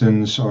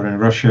instance, or in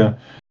Russia,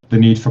 the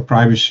need for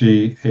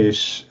privacy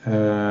is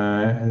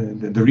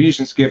the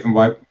reasons given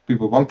why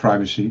people want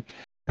privacy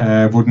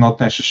would not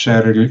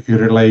necessarily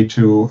relate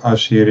to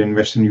us here in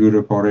Western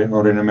Europe or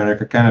in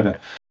America, Canada.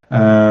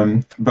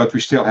 But we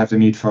still have the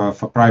need for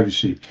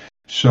privacy.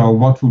 So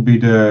what would be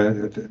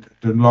the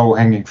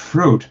low-hanging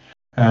fruit?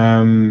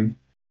 I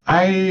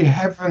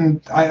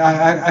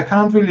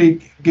can't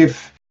really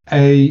give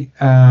a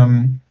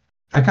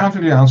I can't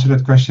really answer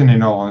that question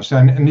in all honesty.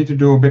 I need to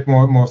do a bit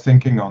more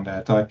thinking on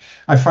that.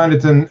 I find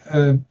it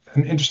an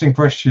interesting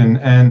question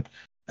and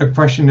a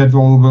question that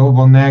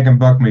will nag and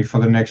bug me for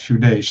the next few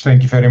days.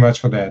 Thank you very much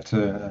for that.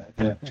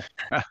 Yeah.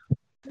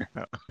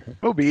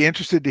 We'll be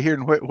interested to hear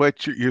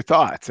what your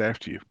thoughts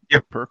after you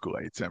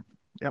percolate them.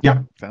 Yep.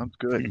 Yeah. Sounds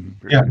good.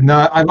 Yeah.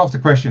 No, I love the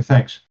question.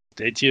 Thanks.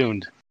 Stay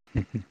tuned.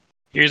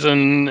 Here's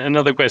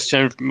another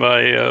question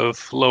by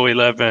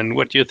Flow11.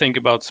 What do you think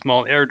about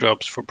small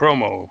airdrops for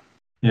promo?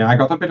 Yeah, I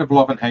got a bit of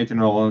love and hate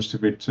in all honesty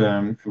with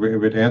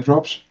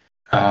airdrops.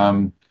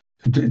 I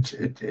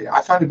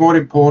find it more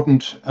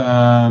important.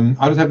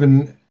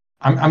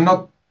 I'm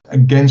not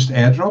against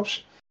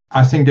airdrops.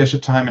 I think there's a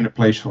time and a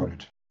place for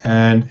it.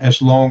 And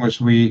as long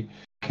as we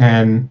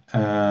can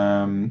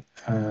have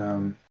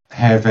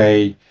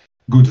a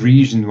good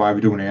reason why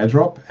we do an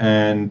airdrop,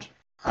 and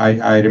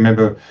I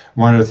remember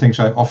one of the things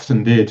I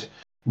often did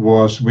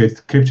was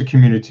with crypto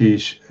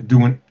communities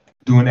do an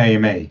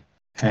AMA.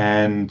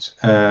 And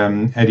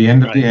at the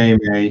end of the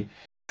AMA,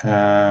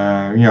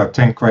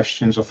 10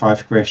 questions or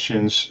 5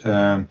 questions,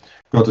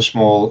 got a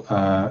small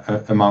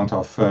amount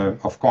of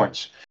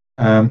coins.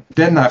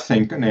 Then I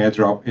think an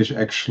airdrop is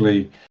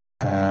actually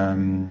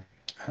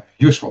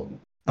useful.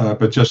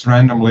 But just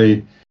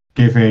randomly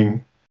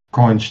giving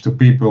coins to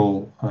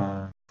people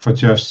for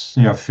just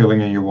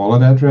filling in your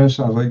wallet address,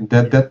 I think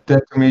that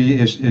to me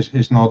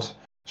is not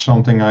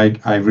something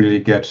I really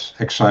get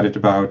excited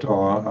about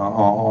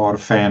or a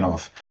fan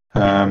of.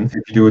 If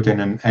you do it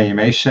in an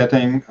AMA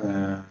setting,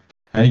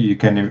 you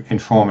can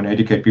inform and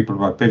educate people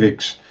about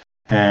PIVX,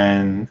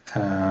 and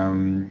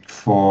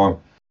for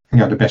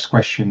the best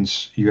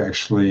questions, you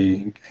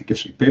actually give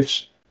some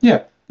PIVs.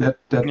 Yeah,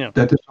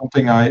 that is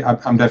something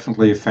I'm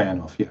definitely a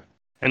fan of. Yeah.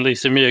 And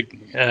Lisa Mia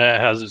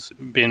has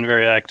been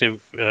very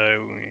active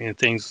in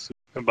things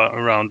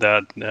around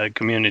that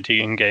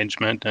community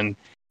engagement and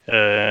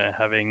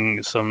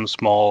having some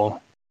small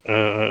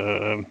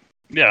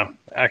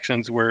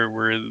actions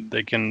where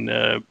they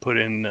can put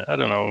in, I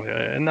don't know,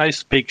 a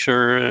nice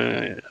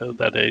picture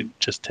that they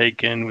just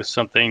take in with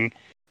something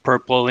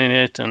purple in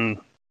it and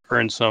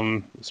earn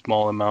some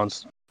small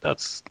amounts.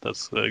 That's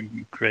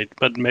great.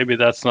 But maybe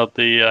that's not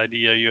the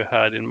idea you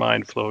had in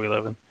mind,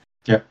 Flow11.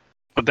 Yeah.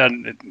 But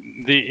then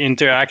the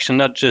interaction,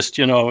 not just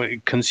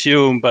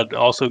consume, but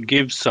also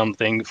give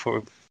something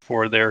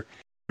for their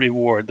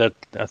reward. That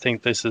I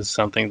think this is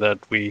something that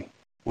we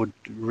would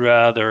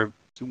rather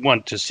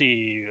want to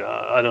see.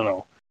 I don't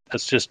know.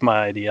 That's just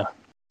my idea.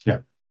 Yeah.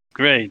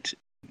 Great.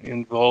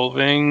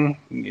 Involving.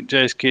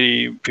 Jace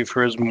Kitty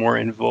prefers more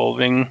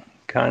involving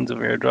kinds of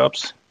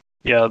airdrops.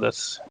 Yeah,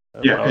 that's.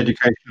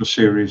 Educational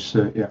series.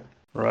 Yeah.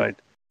 Right.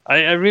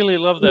 I really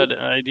love that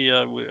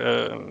idea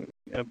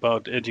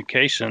about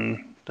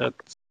education. That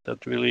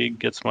really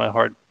gets my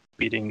heart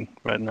beating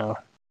right now.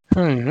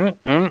 From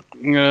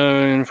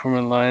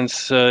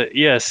Alliance,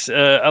 yes,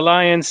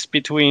 alliance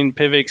between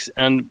PIVX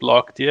and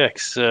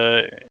BlockDX.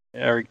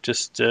 Eric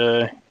just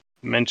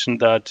mentioned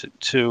that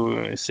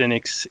to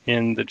Cynics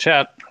in the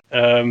chat.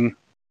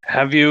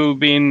 Have you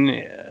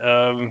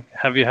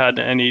had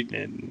any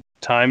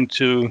time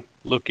to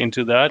look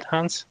into that,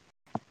 Hans?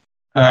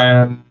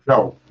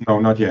 No,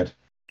 not yet.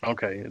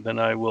 Okay, then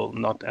I will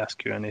not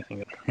ask you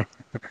anything.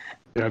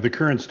 Yeah, the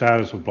current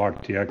status of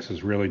BlockDX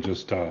is really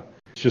just a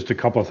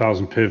couple of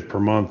thousand PIV per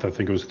month. I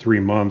think it was 3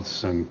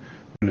 months, and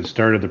when it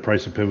started, the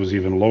price of PIV was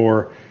even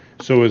lower.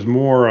 So it was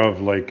more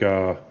of like,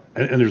 and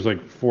there's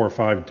like 4 or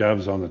 5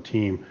 devs on the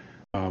team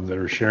that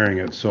are sharing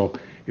it. So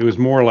it was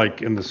more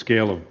like in the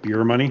scale of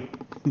beer money.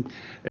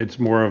 It's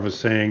more of a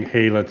saying,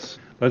 hey, let's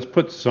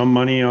put some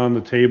money on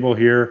the table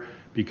here,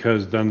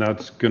 because then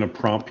that's going to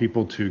prompt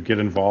people to get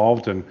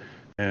involved and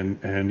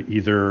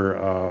either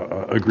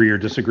agree or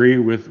disagree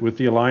with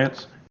the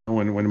alliance.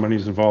 When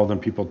money's involved, then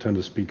people tend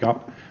to speak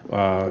up.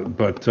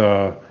 But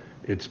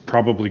it's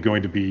probably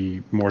going to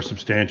be more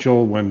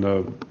substantial when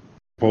the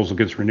proposal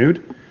gets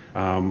renewed,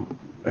 and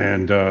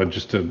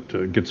just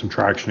to get some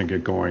traction and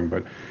get going.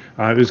 But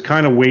I was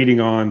kind of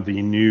waiting on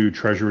the new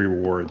treasury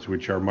rewards,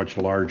 which are much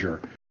larger.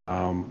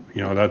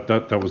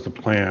 That was the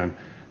plan.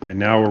 And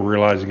now we're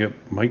realizing it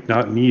might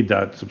not need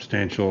that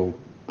substantial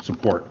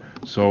support.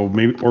 So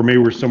maybe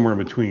we're somewhere in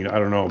between. I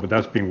don't know, but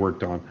that's being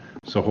worked on.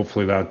 So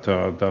hopefully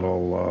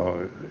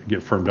that'll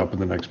get firmed up in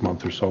the next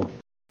month or so.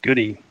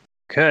 Goody.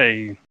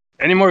 Okay.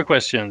 Any more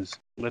questions?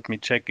 Let me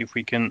check if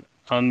we can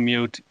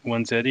unmute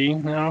Eddie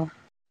now.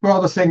 Well,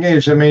 the thing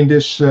is, I mean,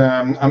 this.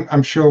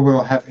 I'm sure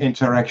we'll have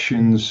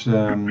interactions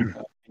in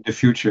the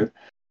future.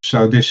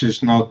 So this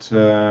is not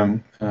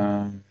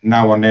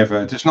now or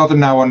never. It's not a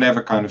now or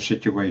never kind of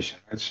situation.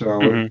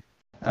 So,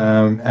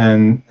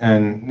 and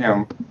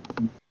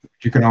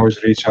you can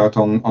always reach out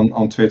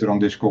on Twitter, on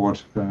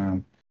Discord.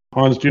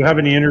 Hans, do you have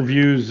any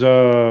interviews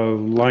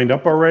lined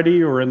up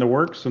already or in the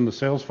works in the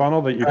sales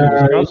funnel that you can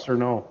discuss, or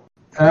no?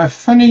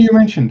 Funny you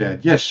mentioned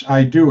that. Yes,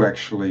 I do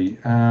actually.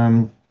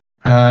 I'm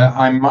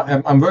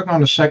working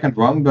on the second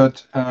one,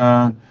 but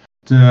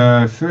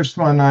the first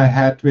one I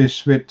had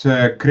was with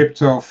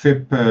Crypto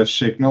VIP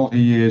Signal.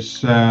 He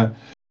is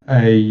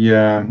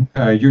a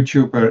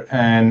YouTuber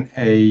and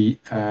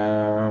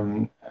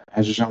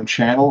has his own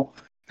channel.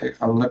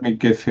 Let me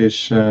give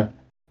his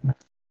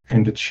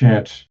in the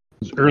chat.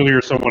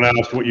 Earlier, someone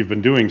asked what you've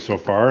been doing so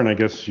far, and I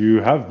guess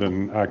you have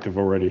been active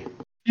already.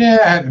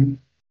 Yeah,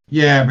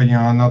 but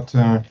not.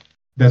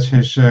 That's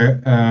his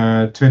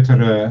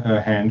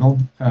Twitter handle.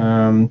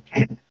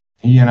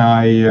 He and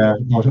I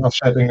are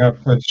setting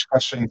up,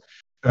 discussing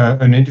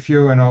an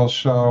interview, and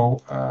also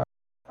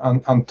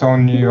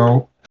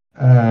Antonio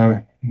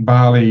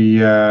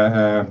Bali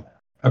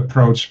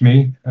approached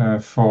me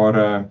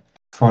for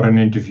an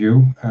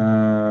interview,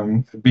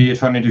 be it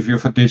for an interview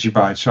for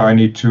Digibyte. So I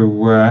need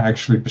to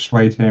actually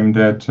persuade him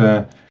that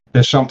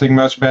there's something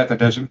much better.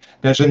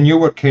 There's a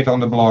newer kid on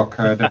the block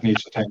that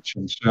needs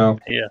attention. So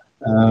Yeah.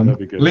 That'd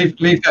be good.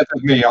 leave that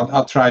with me.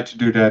 I'll try to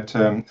do that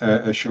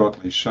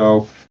shortly.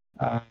 So.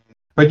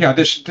 But yeah,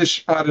 this is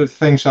part of the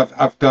things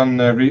I've done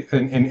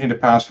in the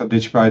past for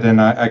Digibyte,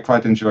 and I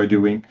quite enjoy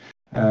doing.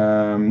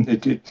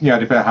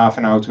 About half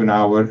an hour to an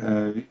hour.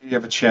 You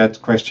have a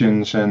chat,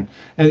 questions, and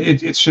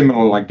it's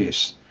similar like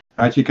this,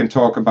 right? You can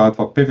talk about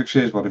what PIVX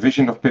is, what the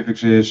vision of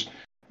PIVX is,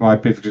 why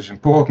PIVX is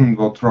important,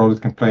 what role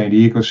it can play in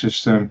the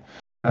ecosystem,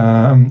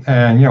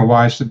 and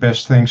why it's the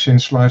best thing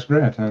since sliced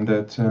bread. And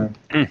that.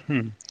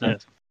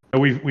 Yes.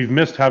 We've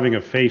missed having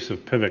a face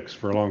of PIVX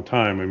for a long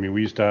time. I mean,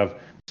 we used to have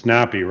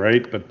Snappy,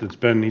 right? But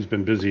he's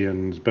been busy,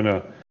 and it's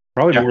been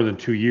probably more than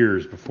 2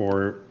 years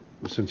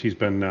since he's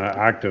been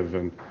active,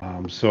 and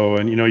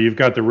you've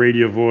got the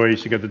radio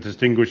voice, you got the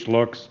distinguished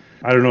looks.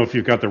 I don't know if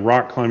you've got the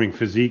rock climbing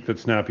physique that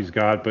Snappy's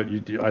got, but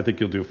I think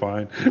you'll do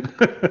fine.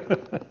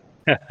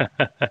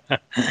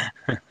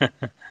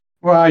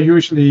 Well, I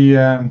usually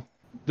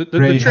the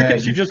trick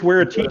is you just wear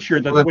a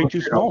T-shirt that's way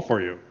too small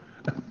for you.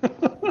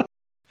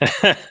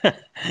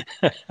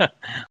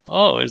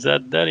 Oh, is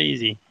that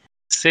easy?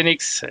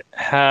 Cynics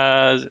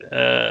has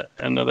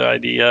another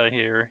idea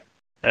here,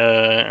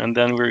 and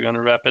then we're going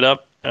to wrap it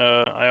up.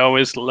 I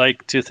always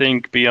like to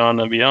think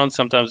beyond and beyond.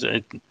 Sometimes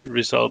it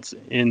results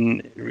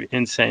in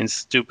insane,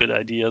 stupid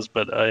ideas,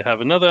 but I have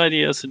another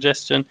idea,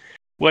 suggestion.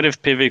 What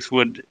if PIVX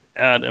would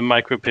add a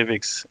micro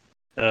PIVX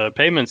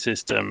payment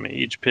system?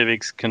 Each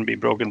PIVX can be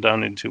broken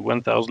down into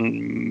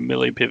 1,000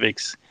 milli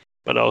PIVX,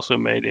 but also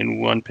made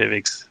in one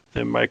PIVX.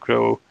 The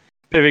micro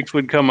PIVX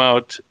would come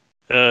out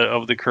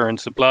of the current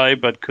supply,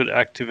 but could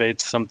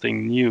activate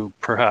something new,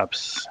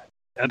 perhaps.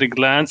 At a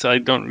glance, I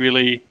don't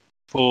really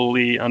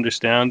fully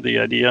understand the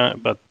idea,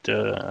 but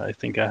I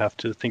think I have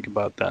to think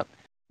about that.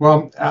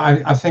 Well,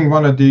 I think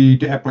one of the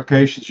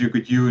applications you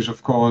could use,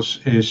 of course,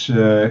 is in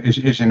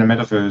the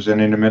metaverse,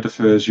 and in the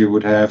metaverse you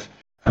would have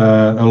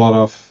a lot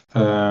of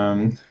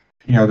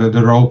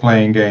the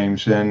role-playing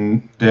games,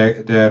 and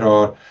there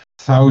are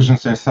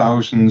thousands and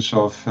thousands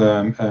of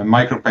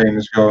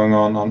micropayments going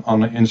on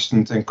an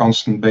instant and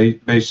constant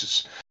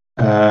basis.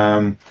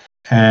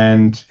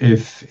 And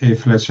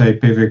if let's say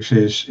PIVX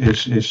is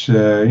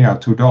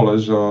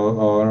 $2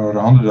 or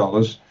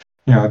 $100,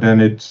 then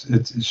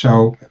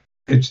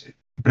it's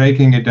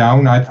breaking it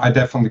down. I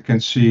definitely can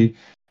see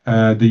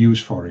the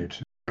use for it.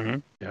 Mm-hmm.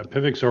 Yeah,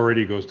 PIVX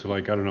already goes to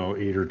 8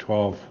 or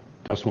 12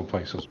 decimal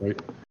places, right?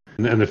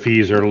 And the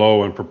fees are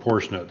low and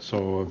proportionate,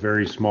 so a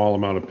very small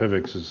amount of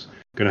PIVX is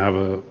going to have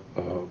a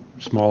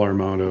smaller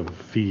amount of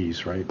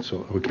fees, right?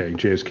 So, okay,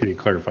 JS Kitty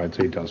clarified, it's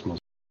 8 decimals.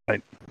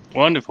 Right.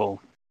 Wonderful.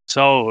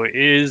 So,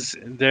 is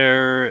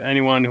there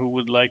anyone who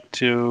would like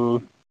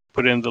to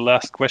put in the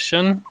last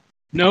question?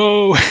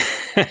 No.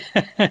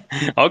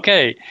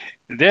 Okay.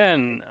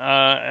 Then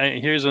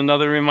here's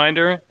another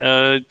reminder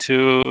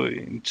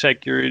to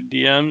check your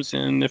DMs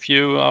in a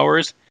few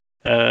hours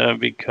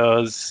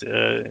because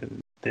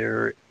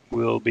there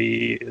will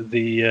be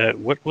the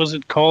what was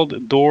it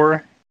called?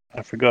 Door?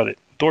 I forgot it.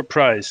 Door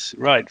prize.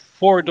 Right.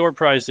 4 door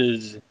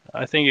prizes.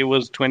 I think it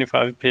was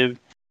 25 PIV.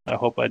 I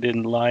hope I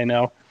didn't lie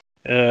now.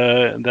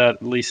 That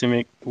Lisa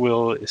Mick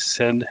will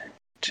send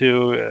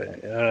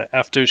to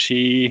after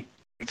she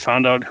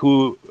found out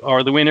who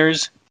are the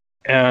winners.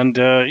 And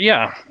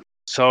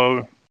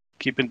so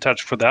keep in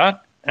touch for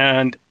that.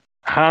 And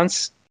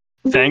Hans,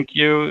 thank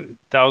you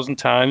 1,000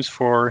 times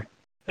for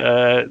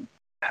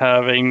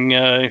giving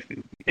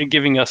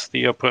us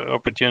the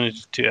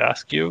opportunity to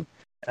ask you.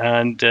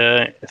 And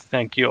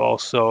thank you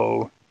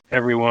also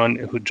everyone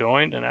who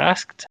joined and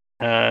asked.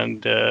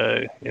 And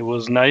it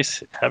was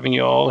nice having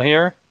you all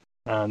here.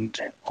 And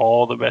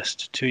all the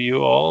best to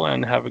you all,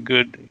 and have a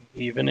good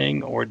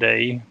evening or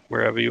day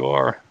wherever you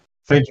are.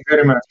 Thank you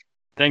very much.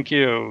 Thank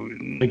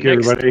you. Thank you,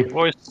 everybody.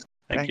 Thank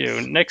Thanks.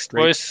 you. Next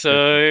Great. voice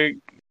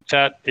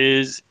chat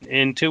is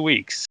in 2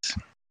 weeks.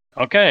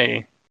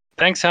 Okay.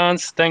 Thanks,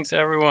 Hans. Thanks,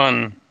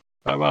 everyone.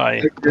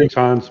 Bye-bye. Thanks,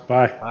 Hans.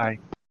 Bye. Bye.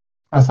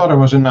 I thought it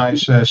was a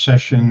nice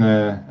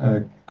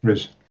session,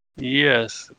 Chris. Yes.